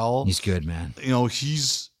that well. He's good, man.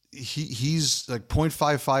 He's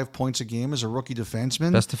 0.55 points a game as a rookie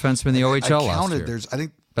defenseman. Best defenseman in the OHL I counted, last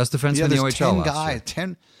year. Best defenseman in the OHL last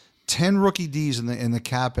year. 10 rookie Ds in the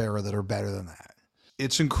cap era that are better than that.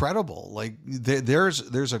 It's incredible.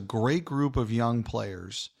 There's a great group of young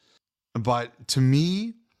players, but to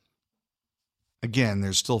me, again,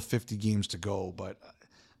 there's still 50 games to go. But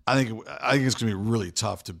I think it's going to be really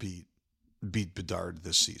tough to beat Bedard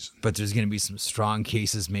this season. But there's going to be some strong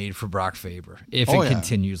cases made for Brock Faber if it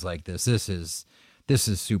continues like this. This is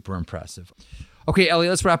super impressive. Okay, Ellie,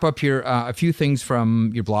 let's wrap up here. A few things from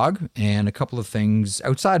your blog and a couple of things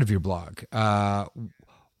outside of your blog.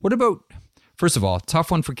 What about, first of all, tough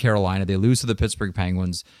one for Carolina. They lose to the Pittsburgh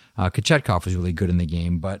Penguins. Kochetkov was really good in the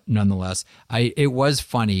game, but nonetheless, it was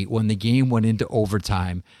funny when the game went into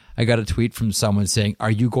overtime. I got a tweet from someone saying,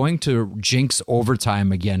 "Are you going to jinx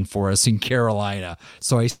overtime again for us in Carolina?"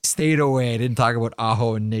 So I stayed away. I didn't talk about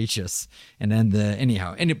Aho and Natchez. And then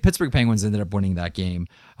the Pittsburgh Penguins ended up winning that game.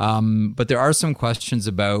 But there are some questions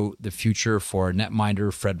about the future for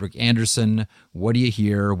netminder Frederik Andersen. What do you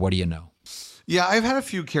hear? What do you know? Yeah, I've had a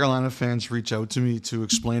few Carolina fans reach out to me to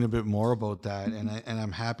explain a bit more about that, and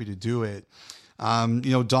I'm happy to do it.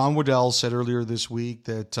 Don Waddell said earlier this week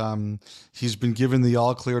that he's been given the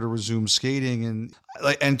all clear to resume skating,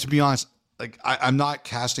 and to be honest, I'm not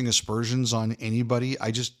casting aspersions on anybody.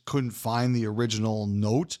 I just couldn't find the original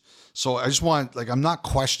note, so I just I'm not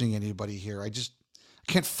questioning anybody here. I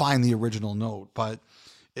can't find the original note, but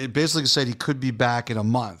it basically said he could be back in a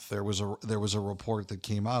month. There was a report that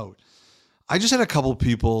came out. I just had a couple of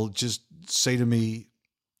people just say to me,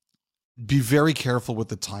 be very careful with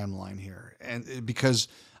the timeline here. And because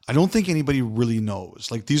I don't think anybody really knows.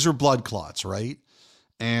 These are blood clots, right?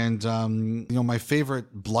 And, my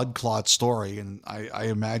favorite blood clot story, and I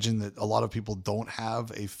imagine that a lot of people don't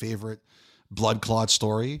have a favorite blood clot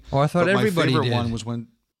story. Oh, I thought everybody did. My favorite one was when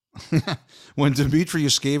Dmitry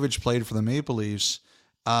Yushkevich played for the Maple Leafs,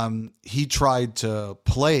 he tried to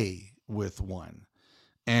play with one.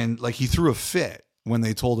 And he threw a fit when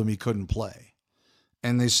they told him he couldn't play.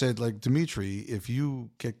 And they said, Dmitry, if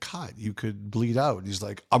you get cut, you could bleed out. And he's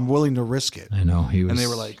like, I'm willing to risk it. I know. And they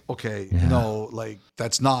were like, okay, no,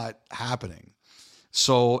 that's not happening.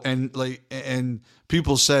 So, and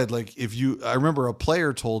people said, I remember a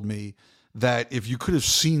player told me that if you could have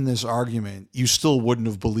seen this argument, you still wouldn't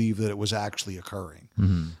have believed that it was actually occurring.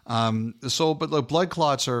 Mm-hmm. But blood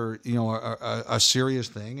clots are, a serious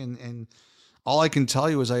thing. And all I can tell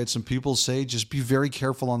you is I had some people say, just be very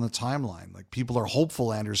careful on the timeline. People are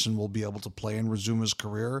hopeful Andersen will be able to play and resume his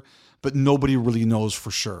career, but nobody really knows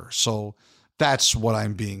for sure. So That's what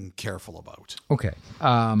I'm being careful about. Okay.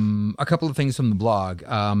 A couple of things from the blog.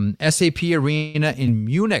 SAP Arena in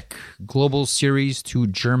Munich, Global Series to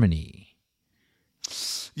Germany.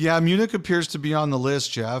 Yeah, Munich appears to be on the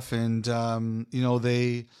list, Jeff, and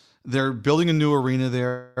they're building a new arena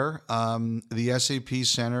there. The SAP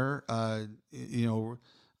Center,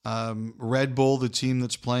 Red Bull, the team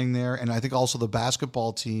that's playing there, and I think also the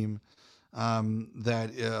basketball team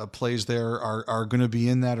that plays there are going to be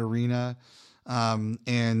in that arena,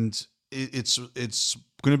 and it's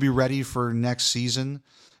going to be ready for next season.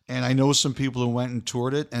 And I know some people who went and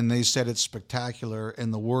toured it, and they said it's spectacular.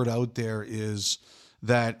 And the word out there is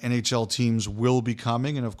that NHL teams will be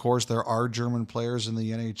coming. And of course, there are German players in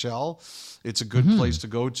the NHL. It's a good place to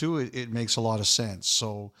go to. It makes a lot of sense.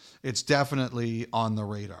 So it's definitely on the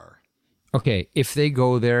radar. Okay, if they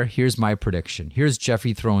go there, here's my prediction. Here's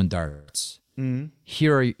Jeffy throwing darts.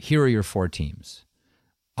 Here are your 4 teams.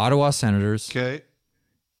 Ottawa Senators. Okay.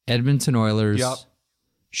 Edmonton Oilers. Yep.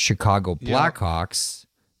 Chicago Blackhawks.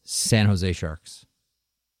 San Jose Sharks.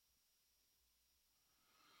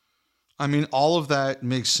 I mean, all of that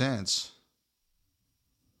makes sense.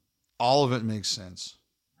 All of it makes sense.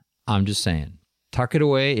 I'm just saying, tuck it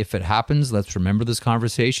away. If it happens, let's remember this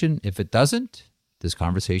conversation. If it doesn't, this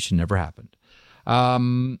conversation never happened.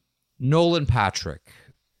 Nolan Patrick.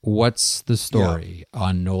 What's the story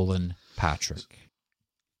on Nolan Patrick?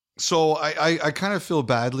 So I kind of feel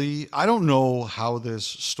badly. I don't know how this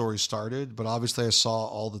story started, but obviously I saw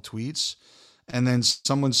all the tweets. And then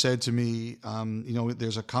someone said to me,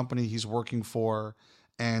 there's a company he's working for.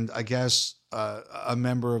 And I guess a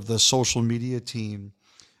member of the social media team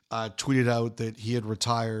tweeted out that he had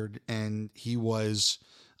retired and he was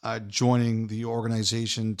joining the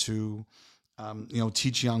organization to,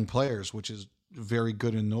 teach young players, which is very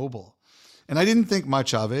good and noble. And I didn't think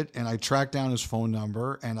much of it. And I tracked down his phone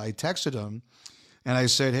number and I texted him and I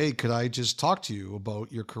said, hey, could I just talk to you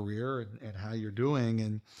about your career and how you're doing?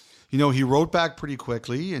 And, he wrote back pretty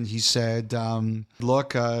quickly and he said,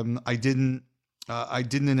 look, I didn't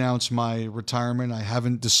announce my retirement. I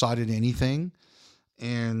haven't decided anything.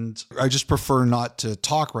 And I just prefer not to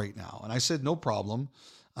talk right now. And I said, no problem.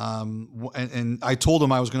 And I told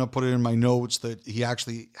him I was going to put it in my notes that he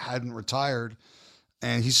actually hadn't retired.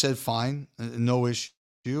 And he said, fine, no issue.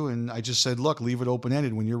 And I just said, look, leave it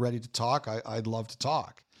open-ended. When you're ready to talk, I'd love to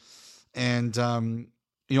talk. And,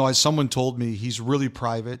 as someone told me, he's really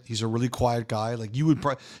private. He's a really quiet guy. Like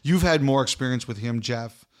you've had more experience with him,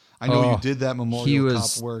 Jeff. I know you did that Memorial Cup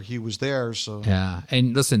where he was there. So yeah.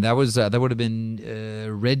 And listen, that would have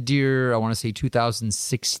been Red Deer, I want to say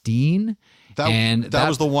 2016. That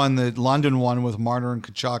was the one that London won with Marner and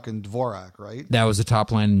Kachuk and Dvorak, right? That was the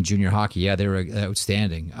top line in junior hockey. Yeah, they were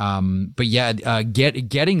outstanding. But yeah,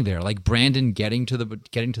 getting there, like Brandon getting to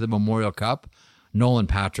the Memorial Cup, Nolan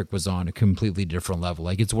Patrick was on a completely different level.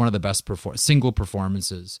 Like it's one of the best single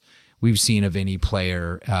performances we've seen of any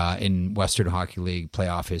player in Western Hockey League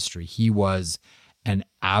playoff history. He was an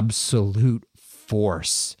absolute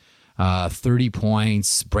force. 30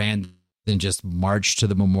 points. Brandon just marched to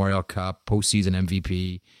the Memorial Cup, postseason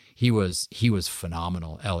MVP. He was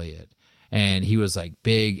phenomenal, Elliot. And he was like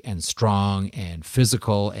big and strong and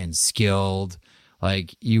physical and skilled.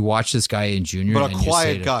 Like you watch this guy in junior, but a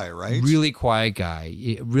quiet guy, right? Really quiet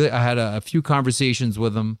guy. I had a few conversations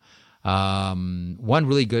with him. One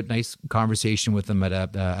really good, nice conversation with him at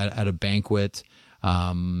a banquet.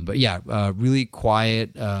 But yeah, really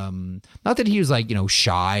quiet. Not that he was like,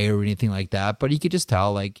 shy or anything like that, but you could just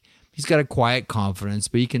tell like he's got a quiet confidence,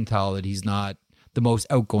 but you can tell that he's not the most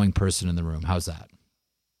outgoing person in the room. How's that?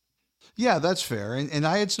 Yeah, that's fair. And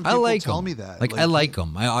I had some people tell me that. Like I like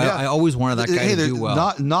him. I always wanted that guy to do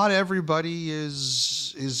well. Not everybody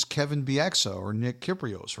is Kevin Bieksa or Nick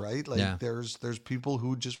Kyprios, right? Like there's people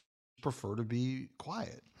who just prefer to be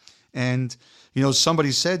quiet. And,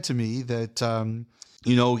 somebody said to me that,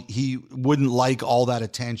 he wouldn't like all that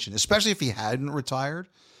attention, especially if he hadn't retired.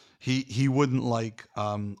 He wouldn't like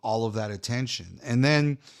all of that attention. And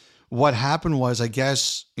then what happened was, I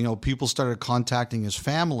guess, people started contacting his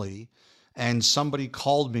family, and somebody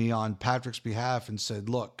called me on Patrick's behalf and said,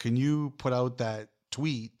 look, can you put out that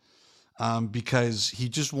tweet? Because he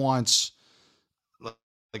just wants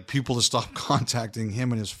like people to stop contacting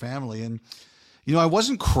him and his family. And, I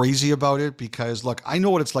wasn't crazy about it because, look, I know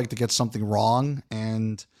what it's like to get something wrong.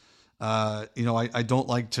 And, I don't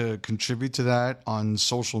like to contribute to that on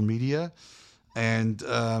social media. And,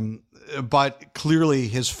 but clearly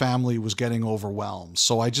his family was getting overwhelmed.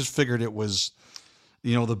 So I just figured it was,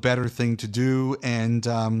 the better thing to do.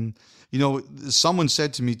 And, someone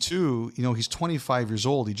said to me too, he's 25 years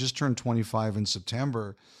old. He just turned 25 in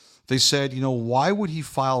September. they said, why would he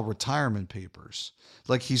file retirement papers?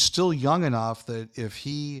 Like, he's still young enough that if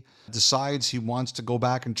he decides he wants to go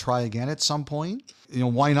back and try again at some point,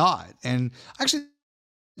 why not? And actually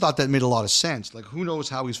thought that made a lot of sense. Like, who knows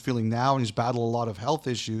how he's feeling now, and he's battled a lot of health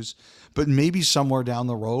issues, but maybe somewhere down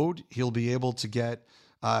the road, he'll be able to get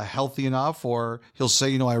healthy enough, or he'll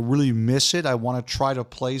say, I really miss it. I want to try to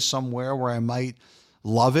play somewhere where I might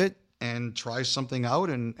love it and try something out.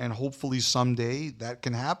 And hopefully someday that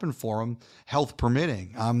can happen for him, health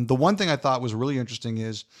permitting. The one thing I thought was really interesting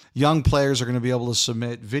is young players are going to be able to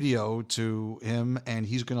submit video to him, and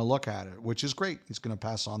he's going to look at it, which is great. He's going to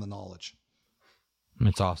pass on the knowledge.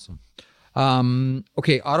 That's awesome.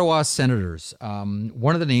 Okay, Ottawa Senators.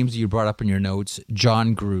 One of the names you brought up in your notes,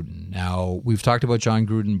 John Gruden. Now, we've talked about John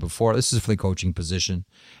Gruden before. This is for the coaching position,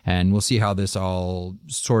 and we'll see how this all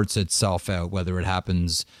sorts itself out, whether it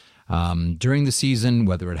happens during the season,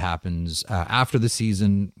 whether it happens after the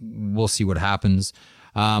season. We'll see what happens.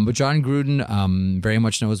 But John Gruden very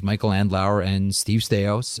much knows Michael Andlauer and Steve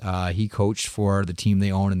Staios. He coached for the team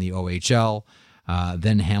they own in the OHL,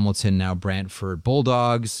 then Hamilton, now Brantford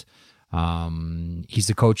Bulldogs. He's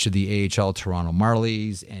the coach of the AHL Toronto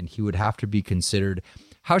Marlies, and he would have to be considered,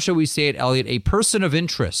 how shall we say it, Elliot, a person of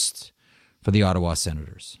interest for the Ottawa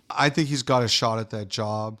Senators. I think he's got a shot at that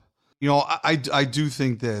job. I do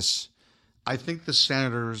think this. I think the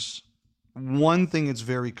Senators, one thing that's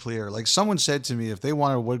very clear, like someone said to me, if they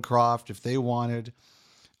wanted Woodcroft, if they wanted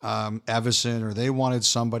Evison, or they wanted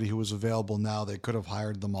somebody who was available now, they could have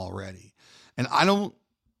hired them already. And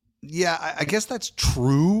I guess that's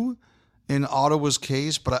true in Ottawa's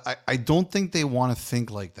case, but I don't think they want to think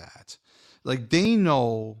like that. Like, they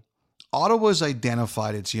know Ottawa's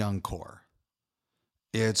identified its young core.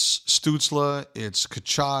 It's Stützle, it's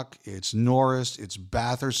Tkachuk, it's Norris, it's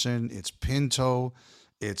Batherson, it's Pinto,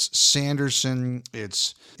 it's Sanderson,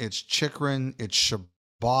 it's Chychrun, it's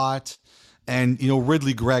Shabbat. And,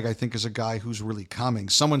 Ridley Gregg, I think, is a guy who's really coming.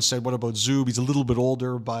 Someone said, what about Zub? He's a little bit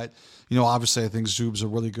older, but, obviously I think Zub's a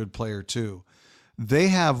really good player too. They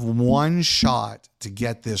have one shot to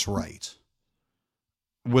get this right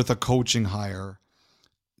with a coaching hire,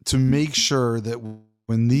 to make sure that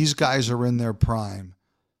when these guys are in their prime,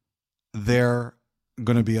 they're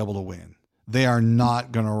going to be able to win. They are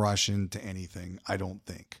not going to rush into anything, I don't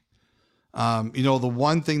think. The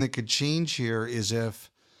one thing that could change here is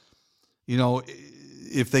if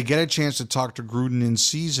they get a chance to talk to Gruden in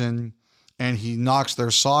season and he knocks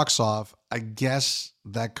their socks off, I guess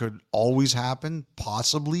that could always happen,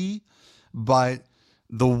 possibly. But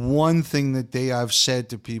the one thing that I've said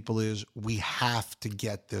to people is, we have to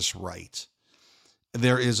get this right.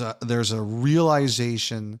 There's a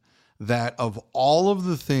realization that of all of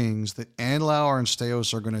the things that Andlauer and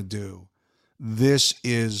Staios are going to do, this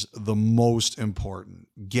is the most important,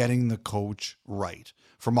 getting the coach right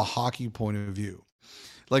from a hockey point of view.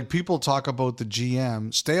 Like, people talk about the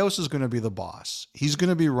GM, Staios is going to be the boss. He's going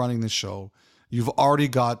to be running the show. You've already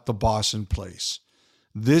got the boss in place.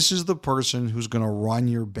 This is the person who's going to run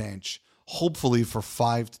your bench, hopefully for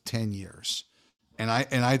 5 to 10 years. And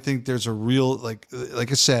I think there's a real, like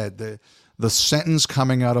I said, the sentence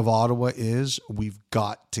coming out of Ottawa is, we've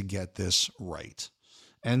got to get this right.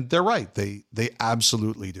 And they're right. They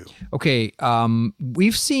absolutely do. Okay.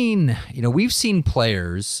 We've seen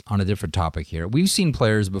players, on a different topic here. We've seen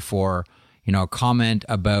players before, comment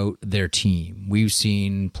about their team. We've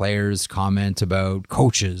seen players comment about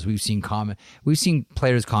coaches. We've seen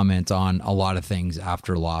players comment on a lot of things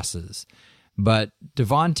after losses. But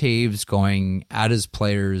Devon Toews going at his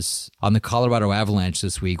players on the Colorado Avalanche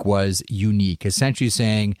this week was unique, essentially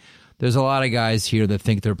saying, there's a lot of guys here that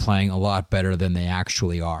think they're playing a lot better than they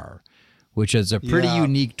actually are, which is a pretty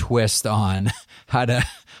unique twist on how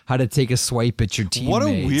to take a swipe at your teammates. What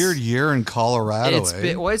a weird year in Colorado.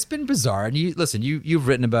 It's been bizarre. And you've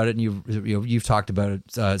written about it, and you've talked about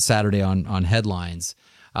it Saturday on Headlines.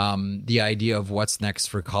 The idea of what's next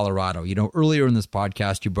for Colorado. Earlier in this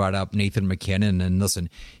podcast, you brought up Nathan McKinnon, and listen,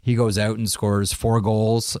 he goes out and scores 4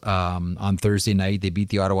 goals on Thursday night. They beat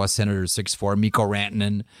the Ottawa Senators 6-4. Mikko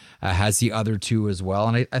Rantanen has the other 2 as well.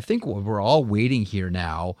 And I think we're all waiting here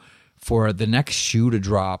now for the next shoe to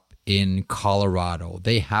drop in Colorado.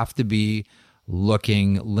 They have to be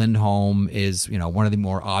looking. Lindholm is, one of the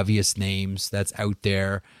more obvious names that's out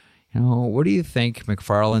there. What do you think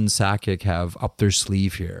McFarland, Sakic have up their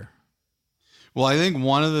sleeve here? Well, I think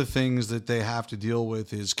one of the things that they have to deal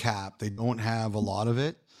with is cap. They don't have a lot of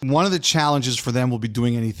it. One of the challenges for them will be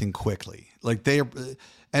doing anything quickly.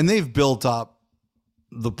 They've built up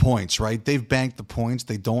the points, right? They've banked the points.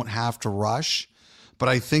 They don't have to rush. But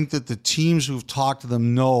I think that the teams who've talked to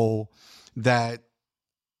them know that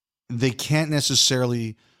they can't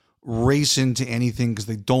necessarily race into anything because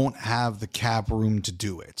they don't have the cap room to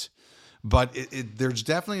do it. But there's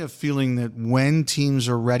definitely a feeling that when teams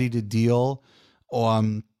are ready to deal,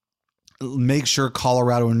 make sure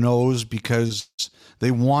Colorado knows, because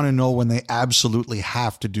they want to know when they absolutely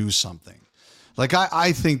have to do something. Like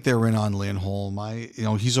I think they're in on Lindholm.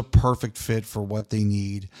 He's a perfect fit for what they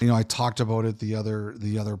need. I talked about it the other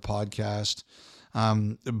podcast,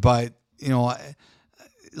 but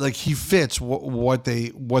like he fits what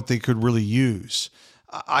they could really use.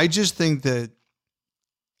 I just think that.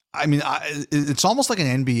 It's almost like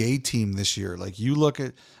an NBA team this year. Like you look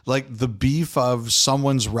at like the beef of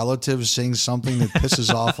someone's relative saying something that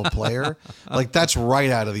pisses off a player. Like that's right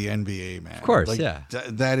out of the NBA, man. Of course, like, yeah.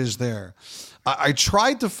 That is there. I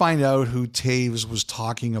tried to find out who Taves was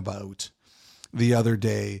talking about the other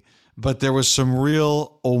day, but there was some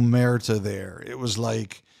real omerta there. It was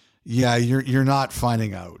like, yeah, you're not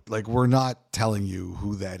finding out. Like we're not telling you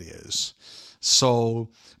who that is.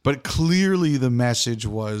 So, but clearly the message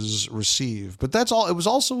was received. But that's all. It was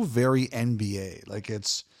also very NBA. Like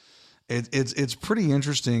it's pretty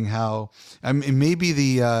interesting how maybe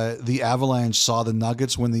the Avalanche saw the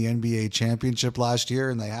Nuggets win the NBA championship last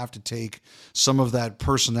year, and they have to take some of that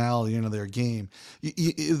personality into their game.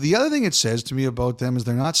 The other thing it says to me about them is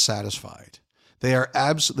they're not satisfied. They are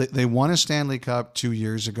they won a Stanley Cup 2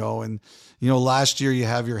 years ago, and last year you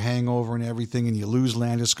have your hangover and everything, and you lose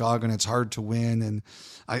Landeskog, and it's hard to win. And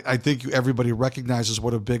I think everybody recognizes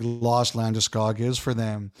what a big loss Landeskog is for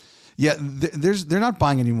them. Yeah, they're not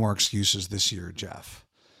buying any more excuses this year, Jeff.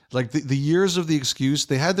 Like the years of the excuse,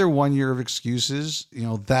 they had their 1 year of excuses.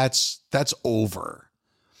 That's over,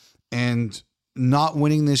 and not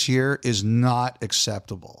winning this year is not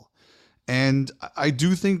acceptable. And I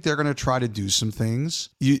do think they're going to try to do some things.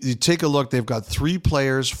 You take a look, they've got 3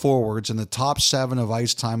 players forwards in the top 7 of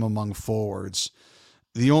ice time among forwards.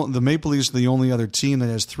 The Maple Leafs are the only other team that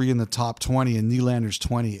has 3 in the top 20, and Nylander's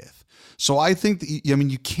 20th. So I think,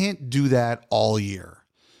 you can't do that all year.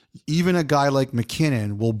 Even a guy like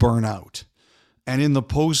McKinnon will burn out. And in the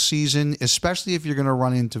postseason, especially if you're going to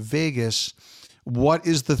run into Vegas, what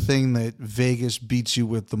is the thing that Vegas beats you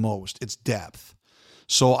with the most? It's depth.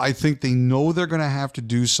 So I think they know they're going to have to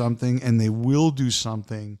do something, and they will do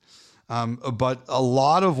something. But a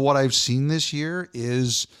lot of what I've seen this year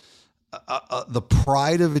is the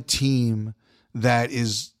pride of a team that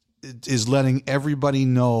is letting everybody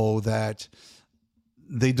know that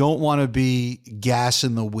they don't want to be gas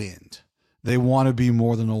in the wind. They want to be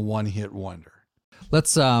more than a one-hit wonder.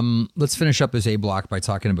 Let's finish up this A block by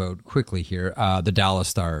talking about quickly here the Dallas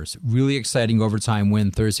Stars. Really exciting overtime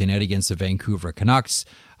win Thursday night against the Vancouver Canucks.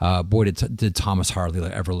 Boy, did Thomas Harley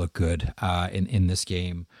ever look good in this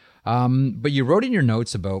game. But you wrote in your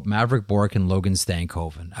notes about Maverick Bourque and Logan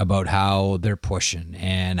Stankoven, about how they're pushing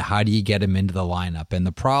and how do you get him into the lineup. And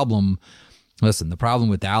the problem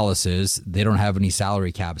with Dallas is they don't have any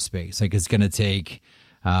salary cap space. Like it's going to take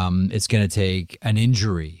an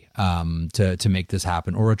injury to make this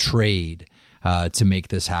happen, or a trade to make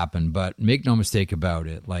this happen. But make no mistake about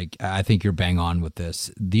it. Like I think you're bang on with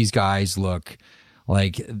this. These guys look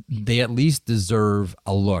like they at least deserve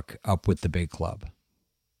a look up with the big club.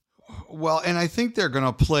 Well, and I think they're going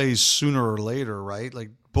to play sooner or later, right?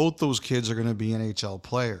 Like both those kids are going to be NHL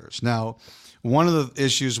players. Now, one of the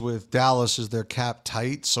issues with Dallas is they're cap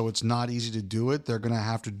tight, so it's not easy to do it. They're going to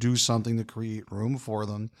have to do something to create room for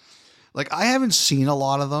them. Like I haven't seen a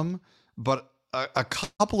lot of them, but a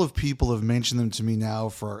couple of people have mentioned them to me now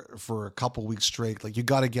for a couple weeks straight. Like you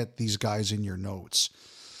got to get these guys in your notes.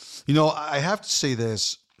 I have to say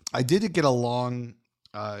this. I did get a long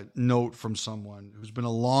note from someone who's been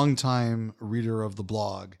a long time reader of the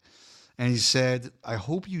blog. And he said, I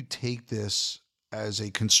hope you take this as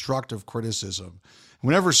a constructive criticism.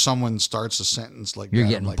 Whenever someone starts a sentence like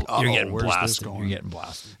that, I'm like, oh, where's this going? You're getting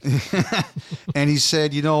blasted. And he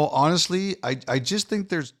said, honestly, I just think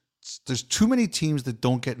there's too many teams that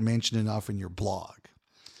don't get mentioned enough in your blog.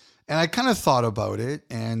 And I kind of thought about it,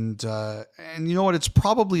 and you know what? It's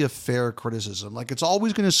probably a fair criticism. Like it's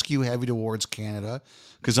always going to skew heavy towards Canada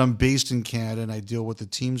because I'm based in Canada and I deal with the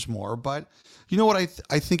teams more. But you know what?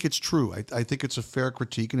 I think it's true. I think it's a fair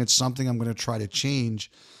critique, and it's something I'm going to try to change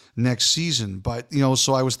next season. But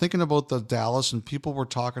so I was thinking about the Dallas, and people were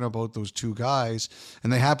talking about those two guys,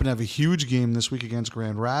 and they happen to have a huge game this week against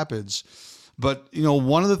Grand Rapids. But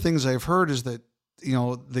one of the things I've heard is that they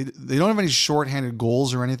don't have any shorthanded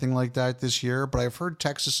goals or anything like that this year, but I've heard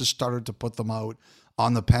Texas has started to put them out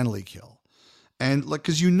on the penalty kill. And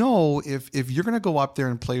because if you're going to go up there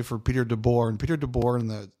and play for Peter DeBoer, and Peter DeBoer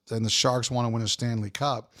and the Sharks want to win a Stanley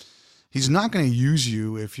Cup, He's not going to use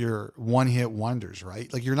you if you're one-hit wonders,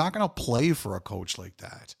 right? Like, you're not going to play for a coach like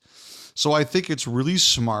that. So I think it's really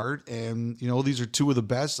smart. And, these are two of the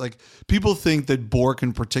best. Like, people think that Bork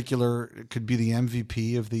in particular could be the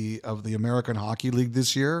MVP of the American Hockey League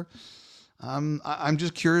this year. I'm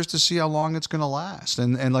just curious to see how long it's going to last.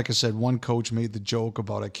 And like I said, one coach made the joke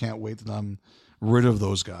about, I can't wait that I'm rid of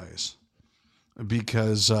those guys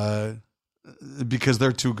because they're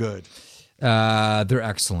too good. They're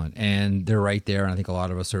excellent, and they're right there. And I think a lot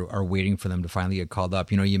of us are waiting for them to finally get called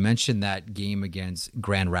up. You mentioned that game against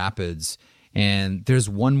Grand Rapids, and there's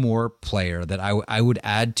one more player that I would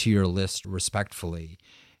add to your list respectfully,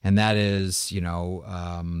 and that is, the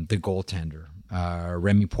goaltender,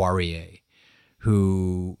 Remy Poirier,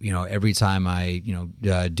 who, every time I,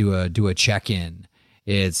 do a check-in,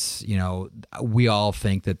 it's, we all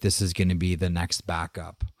think that this is going to be the next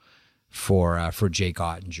backup for Jake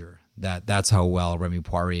Ottinger. That's how well Remy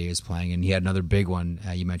Poirier is playing, and he had another big one.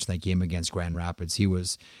 You mentioned that game against Grand Rapids. He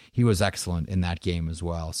was excellent in that game as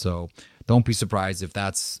well. So don't be surprised if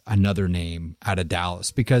that's another name out of Dallas,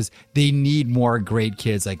 because they need more great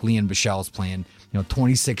kids like Leon Bichel's playing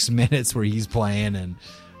 26 minutes where he's playing, and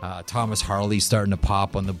Thomas Harley starting to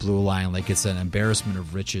pop on the blue line like it's an embarrassment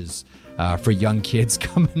of riches for young kids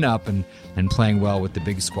coming up and playing well with the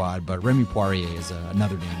big squad. But Remy Poirier is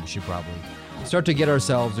another name we should probably start to get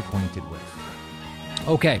ourselves acquainted with.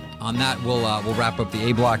 Okay, on that, we'll wrap up the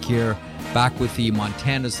A block here. Back with the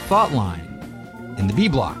Montana's Thought Line in the B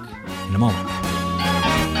block in a moment.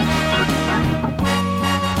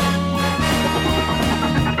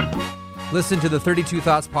 Listen to the 32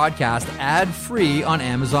 Thoughts podcast ad-free on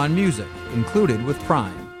Amazon Music, included with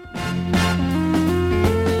Prime.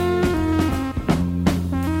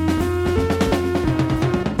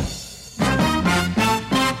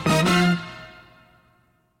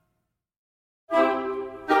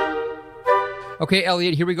 Okay,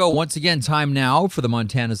 Elliot, here we go. Once again, time now for the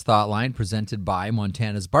Montana's Thought Line, presented by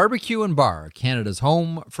Montana's Barbecue and Bar, Canada's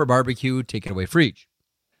home for barbecue. Take it away, Freach.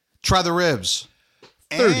 Try the ribs.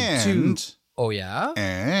 32. Oh, yeah?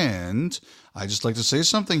 And I just like to say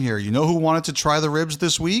something here. You know who wanted to try the ribs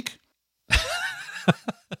this week?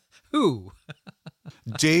 Who?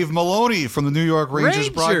 Dave Maloney from the New York Rangers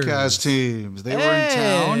broadcast teams. They were in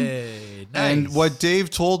town. Nice. And what Dave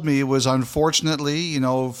told me was, unfortunately,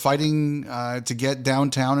 fighting to get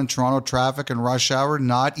downtown in Toronto traffic and rush hour,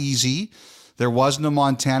 not easy. There wasn't a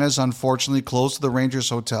Montana's, unfortunately, close to the Rangers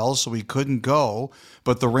hotel, so we couldn't go.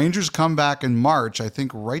 But the Rangers come back in March, I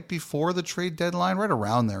think right before the trade deadline, right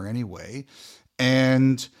around there anyway.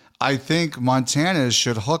 And I think Montana's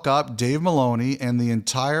should hook up Dave Maloney and the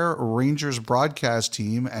entire Rangers broadcast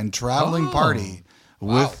team and traveling party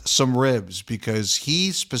with some ribs, because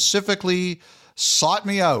he specifically sought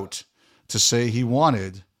me out to say he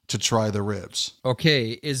wanted to try the ribs.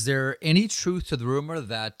 Okay, is there any truth to the rumor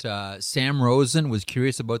that Sam Rosen was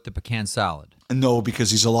curious about the pecan salad? No, because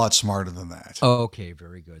he's a lot smarter than that. Okay,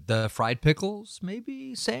 very good. The fried pickles,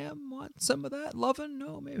 maybe Sam wants some of that? Lovin'?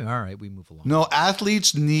 No, maybe. All right, we move along. No,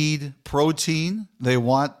 athletes need protein. They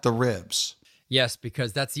want the ribs. Yes,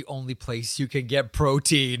 because that's the only place you can get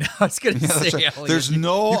protein. I was going to say, right. Elliot, there's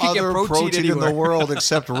no other protein in the world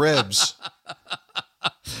except ribs.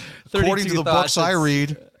 According to the books I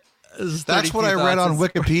read. That's what I read on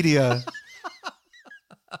Wikipedia.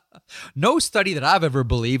 No study that I've ever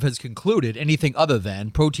believed has concluded anything other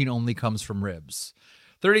than protein only comes from ribs.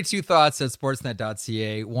 32 Thoughts at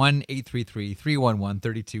sportsnet.ca,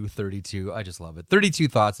 1-833-311-3232. I just love it. 32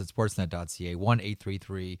 Thoughts at sportsnet.ca,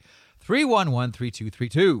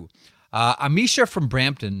 1-833-311-3232. Amisha from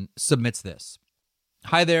Brampton submits this.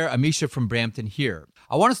 Hi there, Amisha from Brampton here.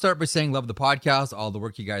 I want to start by saying love the podcast, all the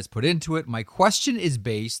work you guys put into it. My question is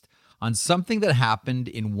based on something that happened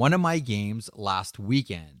in one of my games last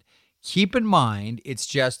weekend. Keep in mind, it's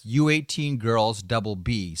just U18 girls double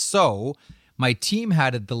B. So my team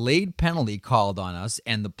had a delayed penalty called on us,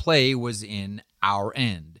 and the play was in our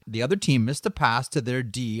end. The other team missed a pass to their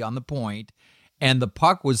D on the point, and the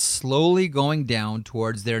puck was slowly going down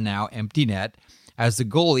towards their now empty net as the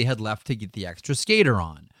goalie had left to get the extra skater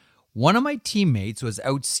on. One of my teammates was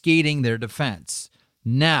out skating their defense.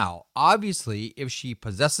 Now, obviously, if she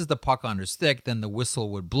possesses the puck on her stick, then the whistle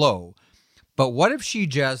would blow. But what if she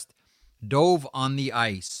just dove on the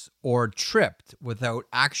ice or tripped without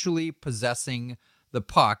actually possessing the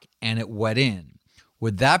puck and it went in?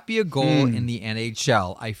 Would that be a goal in the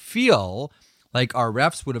NHL? I feel like our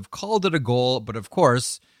refs would have called it a goal, but of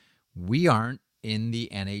course, we aren't in the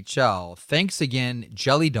NHL. Thanks again,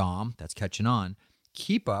 Jelly Dom. That's catching on.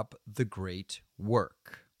 Keep up the great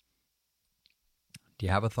work. Do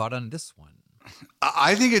you have a thought on this one?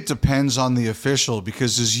 I think it depends on the official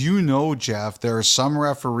because, as you know, Jeff, there are some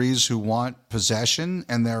referees who want possession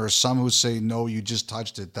and there are some who say, no, you just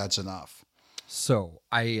touched it. That's enough. So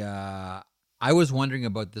I was wondering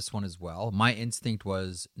about this one as well. My instinct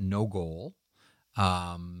was no goal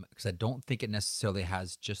because I don't think it necessarily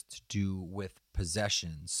has just to do with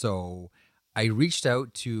possession. So I reached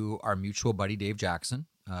out to our mutual buddy, Dave Jackson,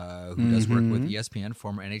 who does work with ESPN,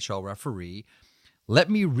 former NHL referee. Let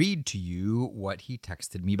me read to you what he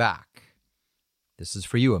texted me back. This is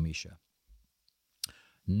for you, Amisha.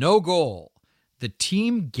 No goal. The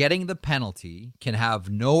team getting the penalty can have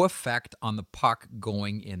no effect on the puck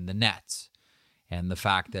going in the net. And the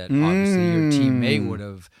fact that obviously your teammate would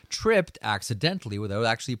have tripped accidentally without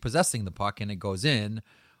actually possessing the puck and it goes in,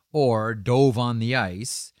 or dove on the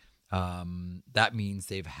ice, that means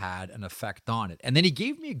they've had an effect on it. And then he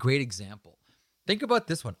gave me a great example. Think about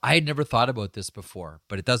this one. I had never thought about this before,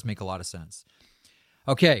 but it does make a lot of sense.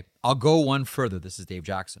 Okay, I'll go one further. This is Dave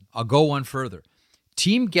Jackson. I'll go one further.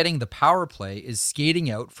 Team getting the power play is skating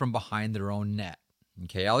out from behind their own net.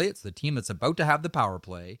 Okay, Elliot, so the team that's about to have the power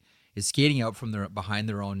play is skating out from behind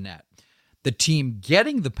their own net. The team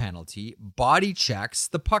getting the penalty body checks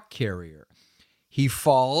the puck carrier. He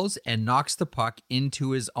falls and knocks the puck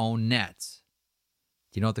into his own net.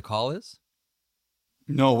 Do you know what the call is?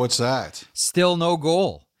 No, what's that? Still no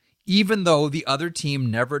goal. Even though the other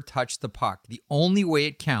team never touched the puck, the only way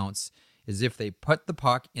it counts is if they put the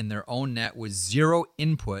puck in their own net with zero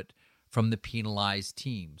input from the penalized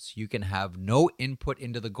teams. You can have no input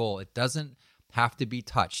into the goal. It doesn't have to be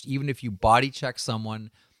touched. Even if you body check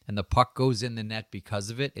someone and the puck goes in the net because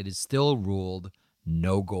of it, it is still ruled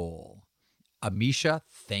no goal. Amisha,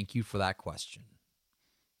 thank you for that question.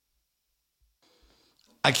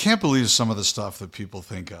 I can't believe some of the stuff that people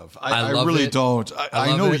think of. I love really it. don't.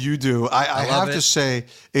 I know it. you do. I have it. to say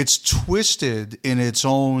it's twisted in its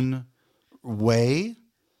own way.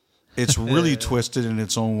 It's really twisted in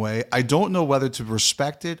its own way. I don't know whether to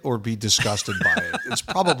respect it or be disgusted by it. It's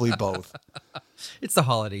probably both. It's the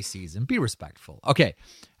holiday season. Be respectful. Okay.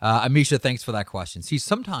 Amisha, thanks for that question. See,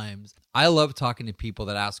 sometimes I love talking to people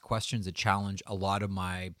that ask questions that challenge a lot of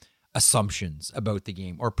my assumptions about the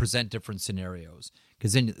game or present different scenarios,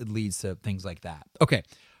 because then it leads to things like that. Okay.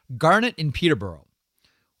 Garnet in Peterborough.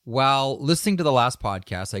 While listening to the last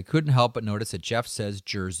podcast, I couldn't help but notice that Jeff says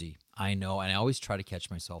jersey. I know, and I always try to catch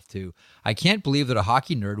myself too. I can't believe that a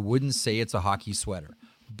hockey nerd wouldn't say it's a hockey sweater.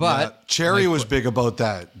 But Cherry was big about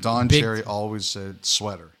that. Don Cherry always said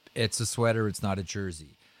sweater. It's a sweater. It's not a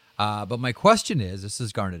jersey. But my question is, this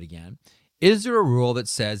is Garnet again, is there a rule that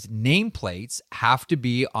says nameplates have to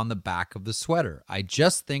be on the back of the sweater? I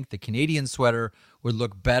just think the Canadian sweater would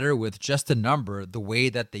look better with just a number the way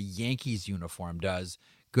that the Yankees uniform does.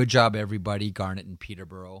 Good job, everybody. Garnet and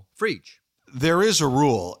Peterborough. Freach. There is a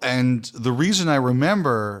rule, and the reason I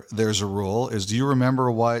remember there's a rule is, do you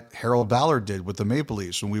remember what Harold Ballard did with the Maple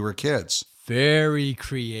Leafs when we were kids? Very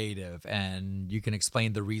creative, and you can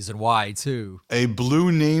explain the reason why, too. A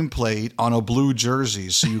blue nameplate on a blue jersey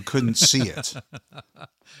so you couldn't see it.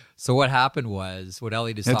 So what happened was, what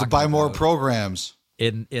Elliot is You had talking to buy more about, programs.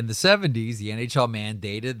 In the 70s, the NHL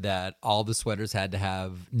mandated that all the sweaters had to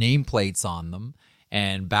have nameplates on them.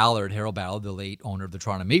 And Harold Ballard, the late owner of the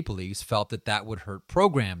Toronto Maple Leafs, felt that that would hurt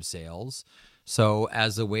program sales. So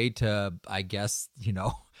as a way to, I guess,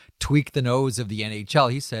 tweak the nose of the NHL,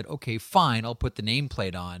 he said, okay, fine, I'll put the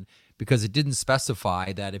nameplate on, because it didn't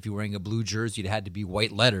specify that if you're wearing a blue jersey, it had to be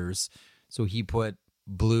white letters. So he put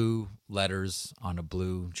blue letters on a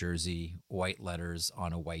blue jersey, white letters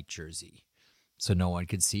on a white jersey. So no one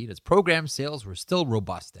could see it. As program sales were still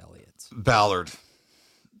robust, Elliot. Ballard.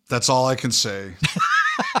 That's all I can say.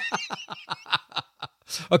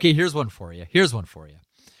 Okay, here's one for you.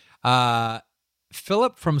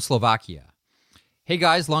 Philip from Slovakia. Hey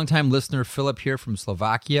guys, longtime listener Philip here from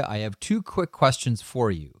Slovakia. I have two quick questions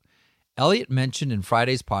for you. Elliot mentioned in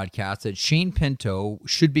Friday's podcast that Shane Pinto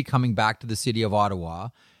should be coming back to the city of Ottawa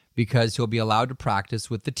because he'll be allowed to practice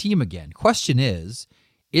with the team again. Question is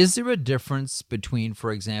there a difference between,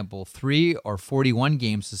 for example, 3 or 41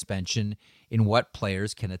 game suspension in what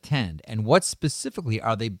players can attend? And what specifically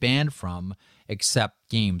are they banned from, except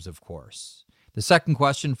games, of course? The second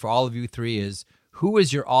question for all of you three is, who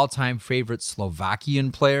is your all-time favorite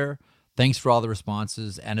Slovakian player? Thanks for all the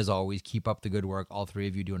responses. And as always, keep up the good work. All three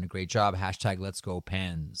of you doing a great job. # Let's Go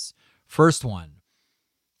Pens. First one.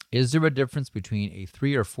 Is there a difference between a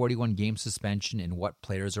 3 or 41 game suspension in what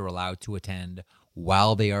players are allowed to attend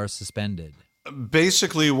while they are suspended?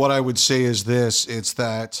 Basically, what I would say is this. It's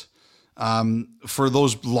that For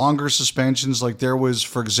those longer suspensions, like there was,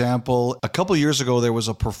 for example, a couple years ago, there was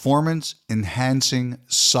a performance enhancing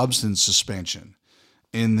substance suspension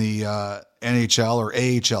in the NHL or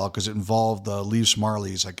AHL because it involved the Leafs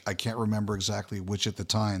Marlies. I can't remember exactly which at the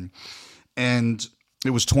time. And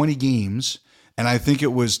it was 20 games. And I think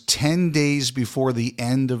it was 10 days before the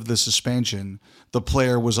end of the suspension, the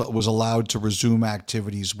player was allowed to resume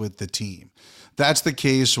activities with the team. That's the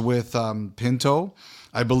case with Pinto.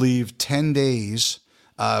 I believe 10 days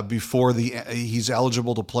before he's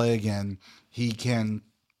eligible to play again, he can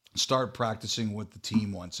start practicing with the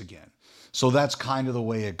team once again. So that's kind of the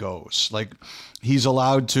way it goes. Like he's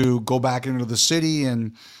allowed to go back into the city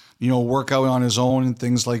and, work out on his own and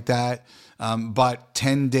things like that. But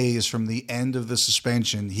 10 days from the end of the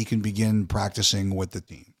suspension, he can begin practicing with the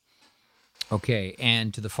team. Okay,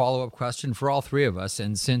 and to the follow-up question for all three of us,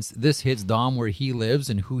 and since this hits Dom where he lives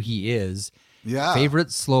and who he is,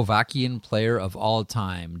 favorite Slovakian player of all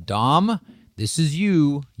time. Dom, this is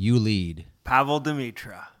you. You lead. Pavel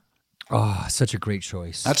Demitra. Oh, such a great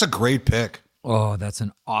choice. That's a great pick. Oh, that's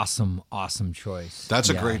an awesome, awesome choice. That's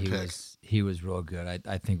a great pick. He was real good.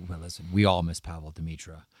 I think, well, listen, we all miss Pavel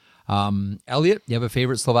Demitra. Elliot, you have a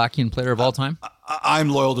favorite Slovakian player of all time? I'm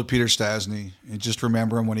loyal to Peter Stastny. And just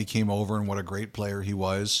remember him when he came over and what a great player he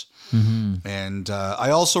was. Mm-hmm. And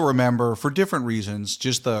I also remember, for different reasons,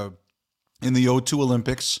 just in the '02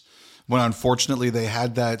 Olympics, when unfortunately they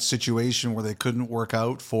had that situation where they couldn't work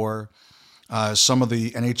out for some of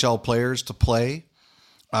the NHL players to play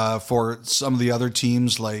for some of the other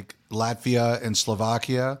teams like Latvia and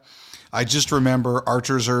Slovakia. I just remember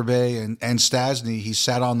Archer Zerbe and Stastny. He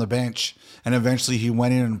sat on the bench and eventually he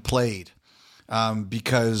went in and played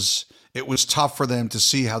because it was tough for them to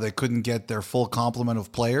see how they couldn't get their full complement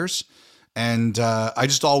of players. And I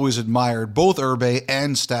just always admired both Zerbe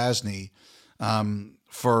and Stastny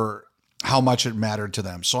for how much it mattered to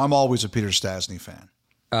them. So I'm always a Peter Stastny fan.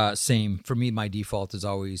 Same. For me, my default is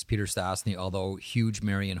always Peter Stastny, although huge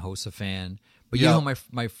Marian Hossa fan. But you know,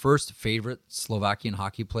 my first favorite Slovakian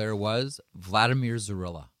hockey player was Vladimir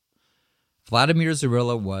Zarilla. Vladimir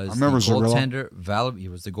Zarilla was the goaltender. He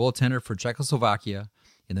was the goaltender for Czechoslovakia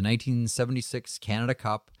in the 1976 Canada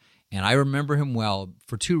Cup, and I remember him well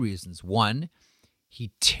for two reasons. One,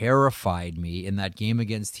 he terrified me in that game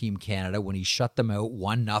against Team Canada when he shut them out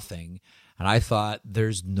 1-0, and I thought,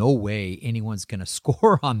 there's no way anyone's going to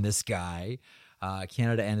score on this guy.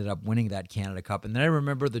 Canada ended up winning that Canada Cup. And then I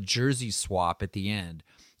remember the jersey swap at the end.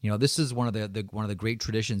 This is one of the great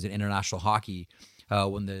traditions in international hockey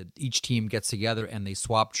when each team gets together and they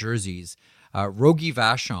swap jerseys. Rogie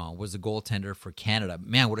Vachon was the goaltender for Canada.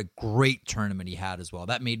 Man, what a great tournament he had as well.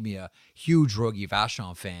 That made me a huge Rogie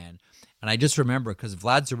Vachon fan. And I just remember, because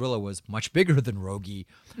Vlad Zarilla was much bigger than Rogie,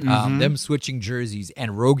 them switching jerseys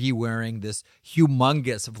and Rogie wearing this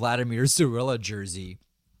humongous Vladimir Zarilla jersey,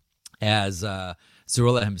 as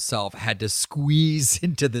Zarilla himself had to squeeze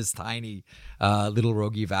into this tiny little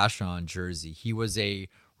Rogie Vachon jersey. He was a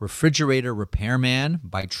refrigerator repairman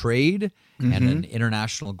by trade and an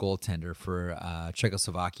international goaltender for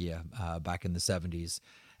Czechoslovakia back in the 70s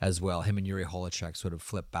as well. Him and Yuri Holacek sort of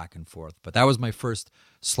flipped back and forth. But that was my first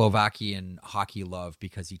Slovakian hockey love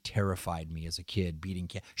because he terrified me as a kid,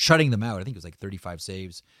 shutting them out. I think it was like 35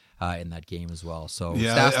 saves in that game as well. So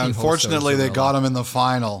unfortunately, they got him in the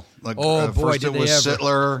final. First it was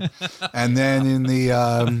Sittler, and then in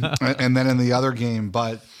the other game.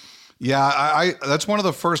 But yeah, I that's one of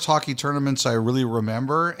the first hockey tournaments I really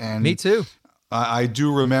remember. And me too. I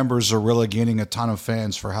do remember Zarilla gaining a ton of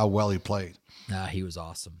fans for how well he played. He was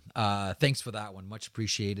awesome. Thanks for that one. Much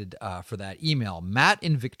appreciated for that email. Matt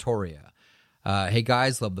in Victoria. Hey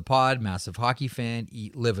guys, love the pod. Massive hockey fan.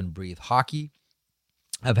 Eat, live, and breathe hockey.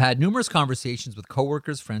 I've had numerous conversations with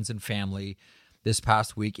coworkers, friends, and family this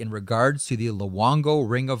past week in regards to the Luongo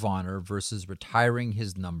Ring of Honor versus retiring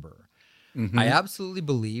his number. I absolutely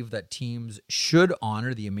believe that teams should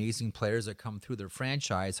honor the amazing players that come through their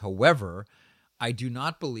franchise. However, I do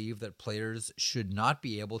not believe that players should not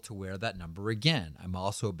be able to wear that number again. I'm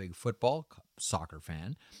also a big soccer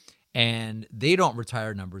fan, and they don't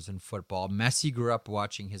retire numbers in football. Messi grew up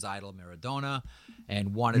watching his idol Maradona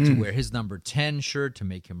and wanted to wear his number 10 shirt to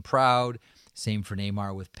make him proud. Same for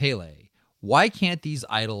Neymar with Pele. Why can't these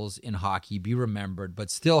idols in hockey be remembered but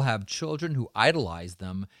still have children who idolize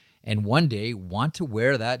them and one day want to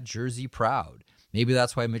wear that jersey proud? Maybe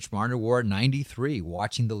that's why Mitch Marner wore 93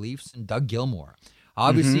 watching the Leafs and Doug Gilmour.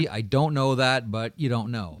 Obviously, I don't know that, but you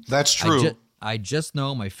don't know. That's true. I just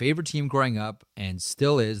know my favorite team growing up and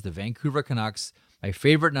still is the Vancouver Canucks. My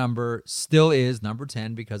favorite number still is number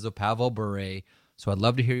 10 because of Pavel Bure. So I'd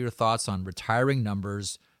love to hear your thoughts on retiring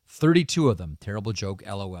numbers 32 of them. Terrible joke,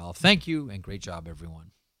 LOL. Thank you, and great job,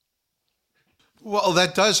 everyone. Well,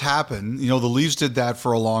 that does happen. The Leafs did that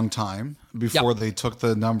for a long time before they took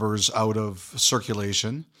the numbers out of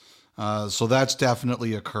circulation. So that's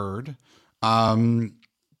definitely occurred. Obviously,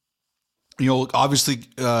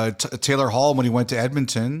 Taylor Hall, when he went to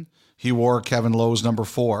Edmonton, he wore Kevin Lowe's number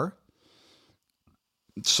 4.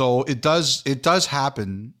 So it does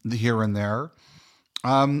happen here and there.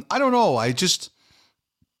 I don't know.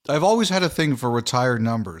 I've always had a thing for retired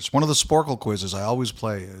numbers. One of the Sporkle quizzes I always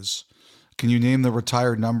play is, can you name the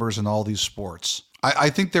retired numbers in all these sports? I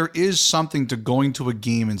think there is something to going to a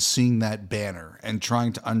game and seeing that banner and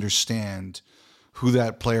trying to understand who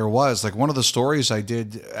that player was. Like, one of the stories I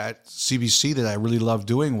did at CBC that I really loved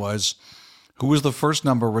doing was, who was the first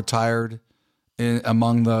number retired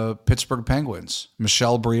among the Pittsburgh Penguins?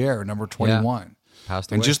 Michel Briere, number 21. Yeah,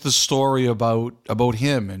 passed away. And just the story about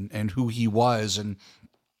him and who he was. And,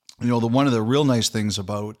 one of the real nice things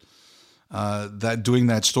about that doing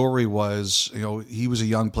that story was, he was a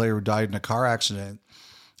young player who died in a car accident.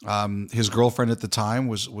 His girlfriend at the time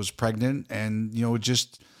was pregnant, and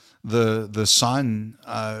just the son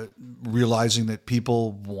realizing that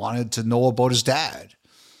people wanted to know about his dad,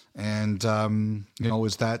 and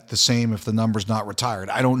is that the same if the number's not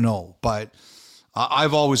retired? I don't know, but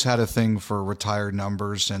I've always had a thing for retired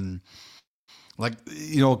numbers, and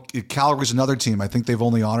Calgary's another team. I think they've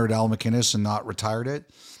only honored Al MacInnis and not retired it.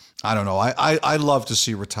 I don't know. I love to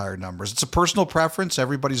see retired numbers. It's a personal preference.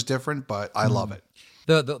 Everybody's different, but I love it.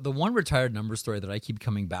 The one retired number story that I keep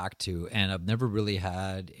coming back to, and I've never really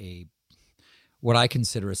had what I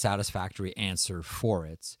consider a satisfactory answer for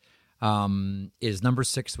it, is number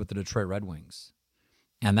 6 with the Detroit Red Wings.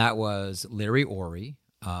 And that was Larry Orey,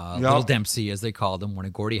 Little Dempsey, as they called him, one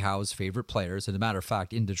of Gordie Howe's favorite players. As a matter of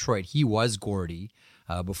fact, in Detroit, he was Gordie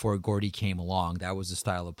before Gordie came along. That was the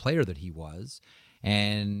style of player that he was.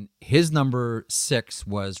 And his number 6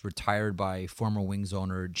 was retired by former Wings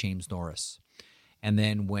owner James Norris. And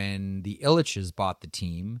then when the Ilitches bought the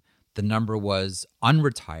team, the number was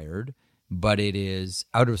unretired, but it is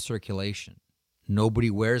out of circulation.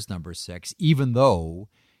 Nobody wears number 6, even though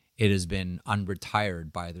it has been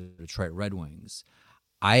unretired by the Detroit Red Wings.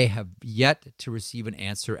 I have yet to receive an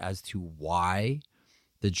answer as to why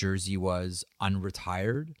the jersey was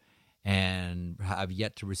unretired, and have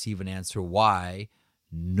yet to receive an answer why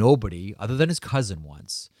nobody, other than his cousin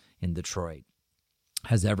once in Detroit,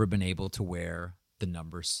 has ever been able to wear the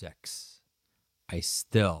number 6. It's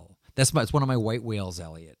one of my white whales,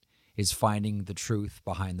 Elliot, is finding the truth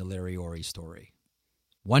behind the Larry Orey story.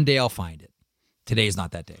 One day I'll find it. Today's not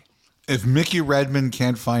that day. If Mickey Redmond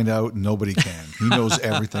can't find out, nobody can. He knows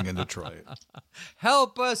everything in Detroit.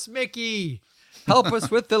 Help us, Mickey. Help us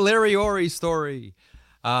with the Larry Orey story.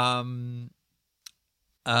 Okay,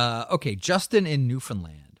 Justin in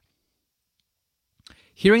Newfoundland.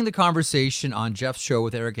 Hearing the conversation on Jeff's show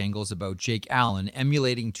with Eric Engels about Jake Allen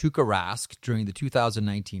emulating Tuukka Rask during the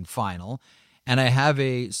 2019 final, and I have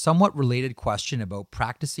a somewhat related question about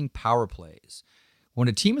practicing power plays. When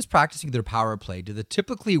a team is practicing their power play, do they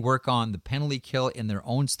typically work on the penalty kill in their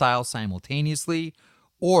own style simultaneously,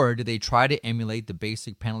 or do they try to emulate the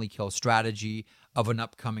basic penalty kill strategy of an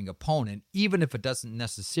upcoming opponent, even if it doesn't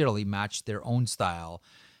necessarily match their own style?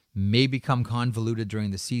 May become convoluted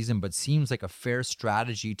during the season, but seems like a fair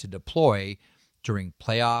strategy to deploy during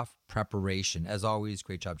playoff preparation. As always,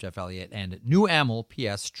 great job, Jeff Elliott. And new Amel,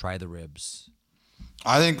 P.S., try the ribs.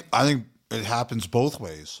 I think it happens both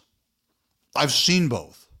ways. I've seen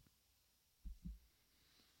both.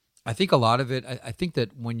 I think a lot of it. I think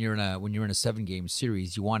that when you're in a 7-game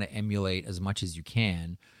series, you want to emulate as much as you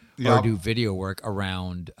can, or do video work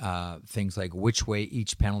around things like which way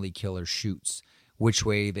each penalty killer shoots, which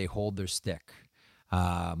way they hold their stick,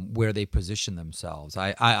 where they position themselves.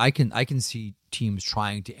 I can see teams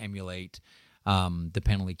trying to emulate the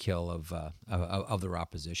penalty kill of their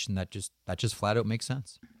opposition. That just flat out makes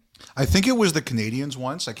sense. I think it was the Canadians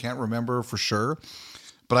once. I can't remember for sure,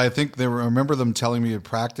 but I think I remember them telling me at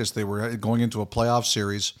practice they were going into a playoff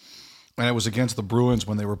series, and it was against the Bruins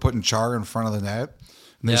when they were putting Char in front of the net.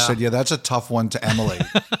 And they said, that's a tough one to emulate.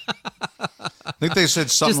 I think they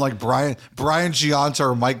said something like Brian Giunta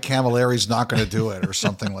or Mike Camilleri's not going to do it or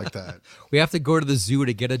something like that. We have to go to the zoo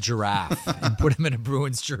to get a giraffe and put him in a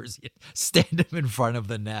Bruins jersey, stand him in front of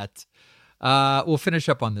the net. We'll finish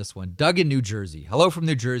up on this one. Doug in New Jersey. Hello from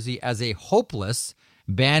New Jersey. As a hopeless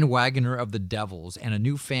bandwagoner of the Devils and a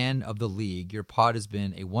new fan of the league, your pod has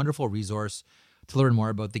been a wonderful resource to learn more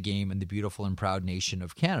about the game and the beautiful and proud nation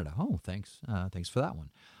of Canada. Oh, thanks. Thanks for that one.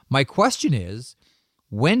 My question is,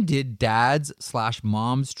 When did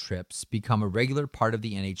dads/moms trips become a regular part of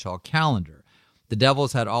the NHL calendar? The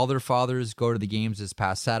Devils had all their fathers go to the games this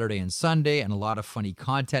past Saturday and Sunday, and a lot of funny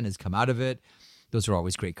content has come out of it. Those are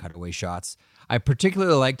always great cutaway shots. I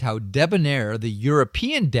particularly liked how debonair the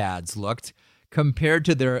European dads looked compared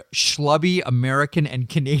to their schlubby American and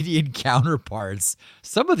Canadian counterparts.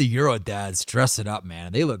 Some of the Euro dads dress it up,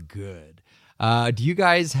 man. They look good. Do you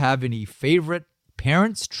guys have any favorite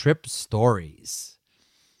parents' trip stories?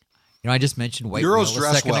 I just mentioned White Euros Whale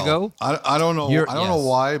a second ago. I don't know. I don't know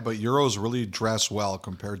why, but Euros really dress well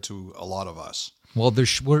compared to a lot of us. Well,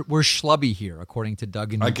 we're schlubby here, according to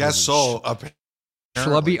Doug and I guess so.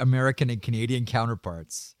 Schlubby American and Canadian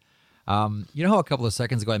counterparts. You know how a couple of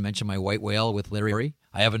seconds ago I mentioned my white whale with Larry?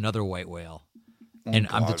 I have another white whale, and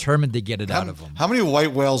I'm determined to get it out of him. How many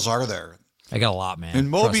white whales are there? I got a lot, man. In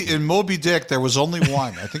Moby Dick, there was only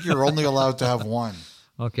one. I think you're only allowed to have one.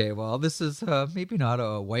 Okay, well, this is maybe not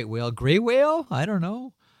a white whale. Gray whale? I don't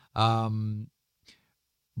know.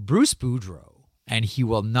 Bruce Boudreau, and he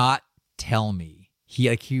will not tell me. He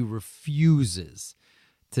refuses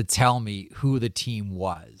to tell me who the team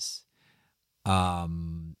was.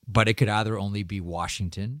 But it could either only be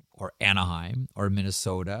Washington or Anaheim or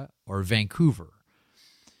Minnesota or Vancouver.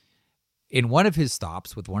 In one of his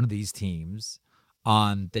stops with one of these teams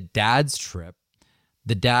on the dad's trip,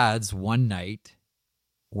 the dads one night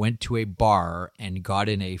went to a bar and got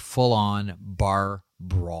in a full-on bar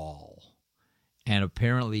brawl. And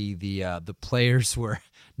apparently the players were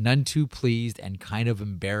none too pleased and kind of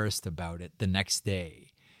embarrassed about it the next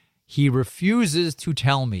day. He refuses to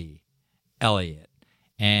tell me, Elliot.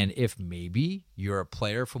 And if maybe you're a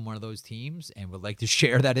player from one of those teams and would like to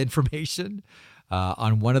share that information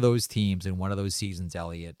on one of those teams in one of those seasons,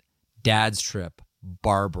 Elliot, dad's trip,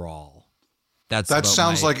 bar brawl. That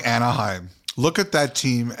sounds like Anaheim. Look at that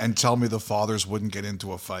team and tell me the fathers wouldn't get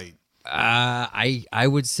into a fight. I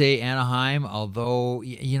would say Anaheim, although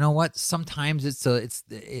you know what? Sometimes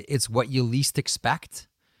it's what you least expect.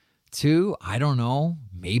 Too. I don't know.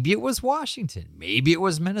 Maybe it was Washington. Maybe it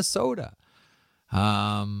was Minnesota.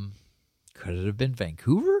 Could it have been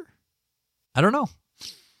Vancouver? I don't know.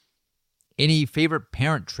 Any favorite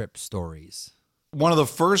parent trip stories? One of the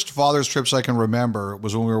first father's trips I can remember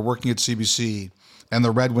was when we were working at CBC and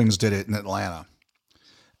the Red Wings did it in Atlanta.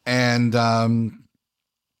 And there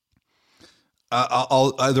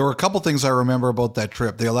were a couple things I remember about that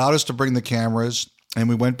trip. They allowed us to bring the cameras and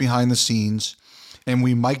we went behind the scenes and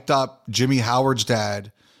we mic'd up Jimmy Howard's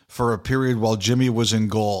dad for a period while Jimmy was in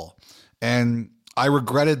goal. And I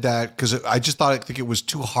regretted that because I think it was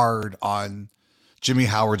too hard on Jimmy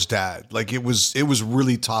Howard's dad. Like it was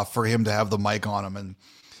really tough for him to have the mic on him. And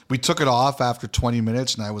we took it off after 20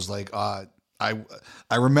 minutes and I was like, I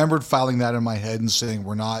remembered filing that in my head and saying,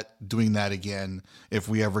 we're not doing that again if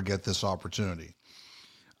we ever get this opportunity.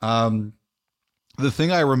 The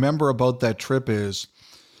thing I remember about that trip is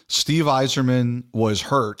Steve Yzerman was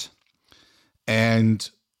hurt. And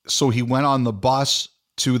so he went on the bus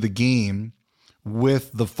to the game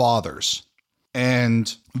with the fathers.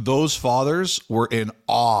 And those fathers were in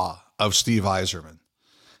awe of Steve Yzerman.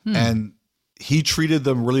 And he treated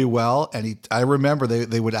them really well. And I remember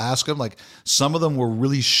they would ask him, like some of them were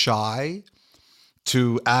really shy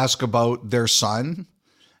to ask about their son.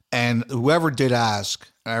 And whoever did ask,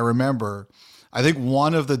 I remember, I think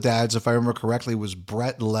one of the dads, if I remember correctly, was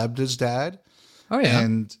Brett Lebda's dad. Oh, yeah.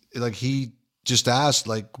 And like he just asked,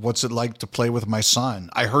 like, what's it like to play with my son?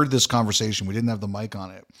 I heard this conversation. We didn't have the mic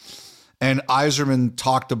on it. And Yzerman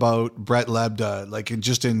talked about Brett Lebda, like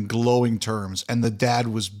in glowing terms. And the dad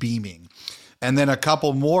was beaming. And then a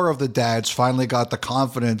couple more of the dads finally got the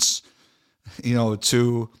confidence,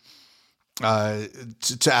 to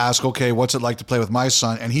ask, okay, what's it like to play with my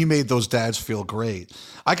son? And he made those dads feel great.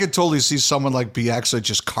 I could totally see someone like Bieksa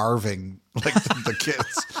just carving like the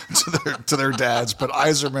kids to their dads, but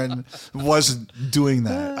Yzerman wasn't doing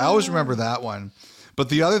that. I always remember that one. But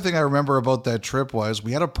the other thing I remember about that trip was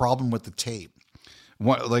we had a problem with the tape.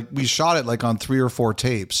 We shot it like on 3 or 4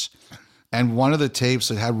 tapes. And one of the tapes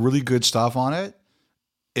that had really good stuff on it,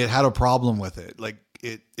 it had a problem with it. Like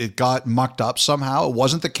it got mucked up somehow. It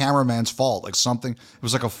wasn't the cameraman's fault. Like it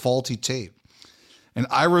was like a faulty tape. And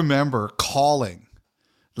I remember calling,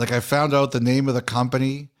 like I found out the name of the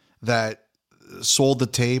company that sold the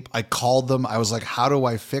tape. I called them. I was like, how do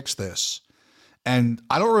I fix this? And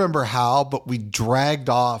I don't remember how, but we dragged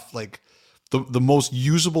off like the most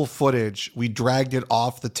usable footage. We dragged it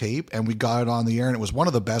off the tape and we got it on the air. And it was one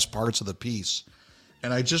of the best parts of the piece.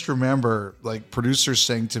 And I just remember like producers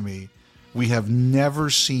saying to me, we have never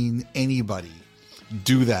seen anybody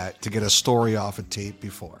do that to get a story off a tape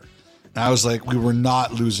before. And I was like, we were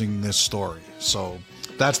not losing this story. So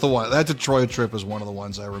that's the one. That Detroit trip is one of the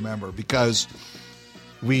ones I remember because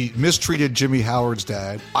we mistreated Jimmy Howard's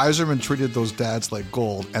dad. Yzerman treated those dads like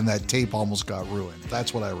gold, and that tape almost got ruined.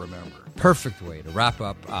 That's what I remember. Perfect way to wrap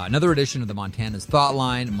up another edition of the Montana's Thought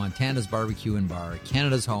Line, Montana's Barbecue and Bar,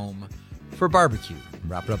 Canada's home for barbecue.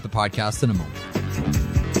 Wrapping up the podcast in a moment.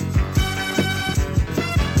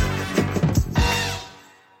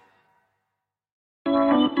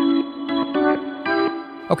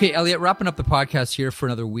 Okay, Elliot, wrapping up the podcast here for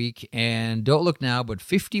another week. And don't look now, but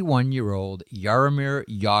 51-year-old Jaromir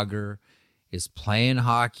Jagr is playing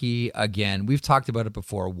hockey again. We've talked about it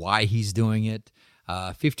before, why he's doing it.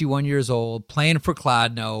 51 years old, playing for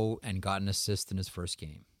Kladno, and got an assist in his first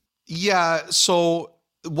game. Yeah, so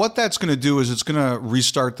what that's going to do is it's going to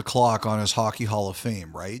restart the clock on his Hockey Hall of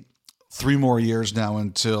Fame, right? 3 more years now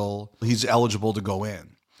until he's eligible to go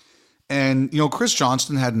in. And, Chris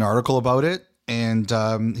Johnston had an article about it. And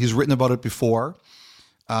he's written about it before,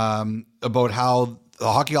 about how the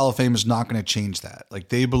Hockey Hall of Fame is not going to change that. Like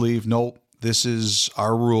they believe, nope, this is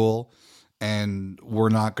our rule and we're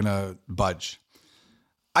not going to budge.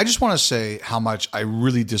 I just want to say how much I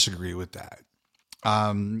really disagree with that.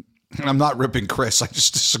 And I'm not ripping Chris. I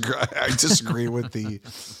just disagree. I disagree with the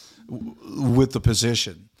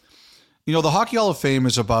position. The Hockey Hall of Fame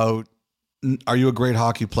is about, are you a great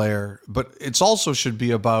hockey player? But it's also should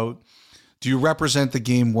be about, do you represent the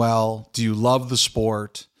game well? Do you love the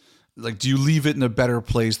sport? Like, do you leave it in a better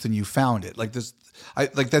place than you found it? Like this,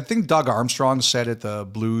 like that thing Doug Armstrong said at the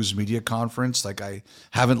Blues media conference, like I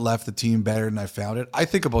haven't left the team better than I found it. I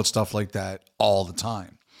think about stuff like that all the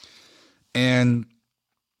time. And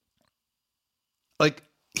like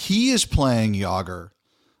he is playing Jagr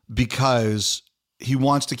because he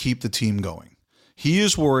wants to keep the team going. He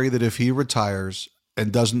is worried that if he retires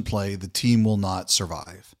and doesn't play, the team will not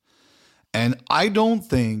survive. And I don't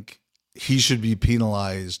think he should be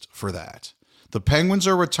penalized for that. The Penguins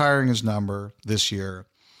are retiring his number this year.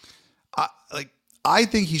 I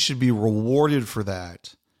think he should be rewarded for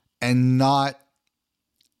that and not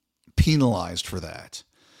penalized for that.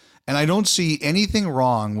 And I don't see anything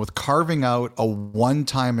wrong with carving out a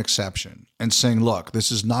one-time exception and saying, look, this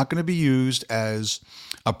is not going to be used as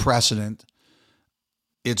a precedent.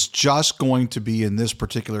 It's just going to be in this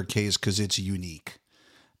particular case because it's unique.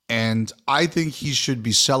 And I think he should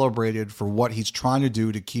be celebrated for what he's trying to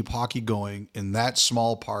do to keep hockey going in that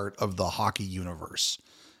small part of the hockey universe.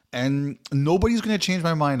 And nobody's going to change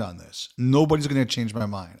my mind on this. Nobody's going to change my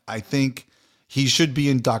mind. I think he should be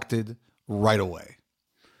inducted right away.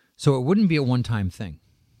 So it wouldn't be a one-time thing.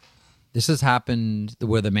 This has happened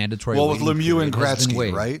where the mandatory. Well, with Lemieux and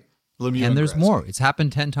Gretzky, right? Lemieux and there's Gretzky. More. It's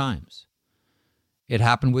happened 10 times. It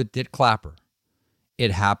happened with Dick Clapper.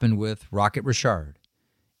 It happened with Rocket Richard.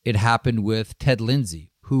 It happened with Ted Lindsay,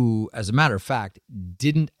 who, as a matter of fact,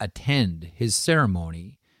 didn't attend his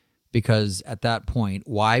ceremony because at that point,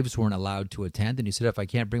 wives weren't allowed to attend. And he said, if I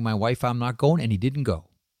can't bring my wife, I'm not going. And he didn't go.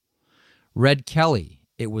 Red Kelly,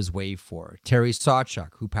 it was waived for. Terry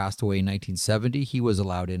Sawchuk, who passed away in 1970, he was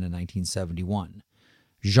allowed in 1971.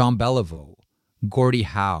 Jean Beliveau, Gordie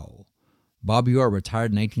Howe, Bobby Orr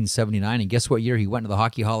retired in 1979. And guess what year he went to the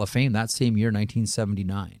Hockey Hall of Fame? That same year,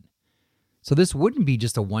 1979. So this wouldn't be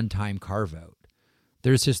just a one-time carve-out.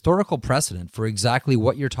 There's historical precedent for exactly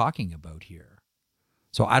what you're talking about here.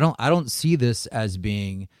 So I don't see this as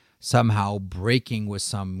being somehow breaking with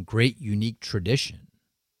some great unique tradition.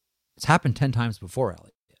 It's happened 10 times before,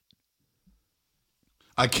 Elliot.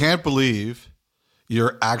 I can't believe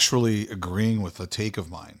you're actually agreeing with a take of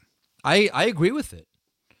mine. I agree with it.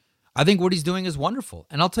 I think what he's doing is wonderful.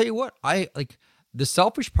 And I'll tell you what, the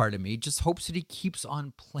selfish part of me just hopes that he keeps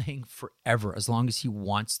on playing forever as long as he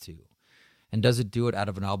wants to and doesn't do it out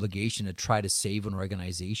of an obligation to try to save an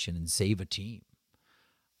organization and save a team.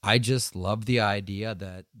 I just love the idea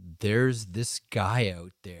that there's this guy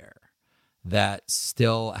out there that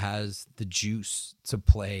still has the juice to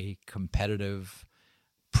play competitive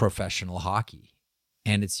professional hockey.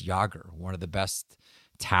 And it's Jagr, one of the best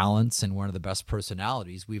talents and one of the best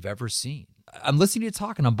personalities we've ever seen. I'm listening to you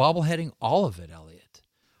talk and I'm bobbleheading all of it, Elliot.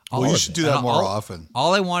 Well, you should do that more often.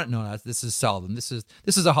 All I want, no, this is seldom. This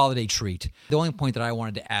is a holiday treat. The only point that I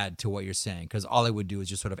wanted to add to what you're saying, because all I would do is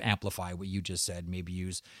just sort of amplify what you just said, maybe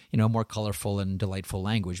use, more colorful and delightful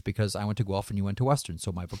language, because I went to Guelph and you went to Western,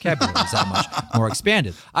 so my vocabulary is that much more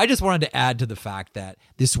expanded. I just wanted to add to the fact that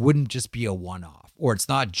this wouldn't just be a one-off, or it's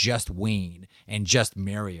not just Wayne and just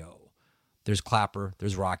Mario. There's Clapper,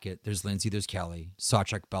 there's Rocket, there's Lindsay, there's Kelly,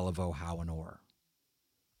 Sawchuk, Beliveau, Howe, and Orr.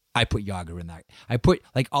 I put Jagr in that. I put,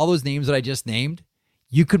 all those names that I just named,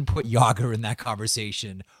 you can put Yager in that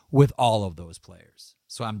conversation with all of those players.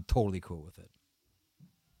 So I'm totally cool with it.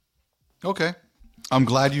 Okay. I'm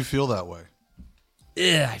glad you feel that way.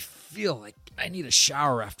 I feel like I need a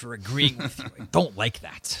shower after agreeing with you. I don't like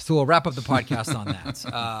that. So we'll wrap up the podcast on that.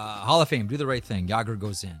 Hall of Fame, do the right thing. Yager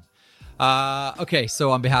goes in. Okay,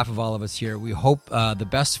 so on behalf of all of us here, we hope the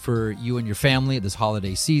best for you and your family this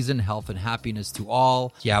holiday season, health and happiness to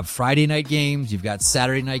all. You have Friday night games, you've got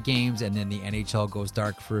Saturday night games, and then the NHL goes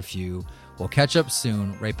dark for a few. We'll catch up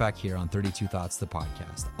soon, right back here on 32 Thoughts, the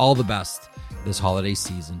podcast. All the best this holiday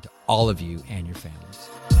season to all of you and your families.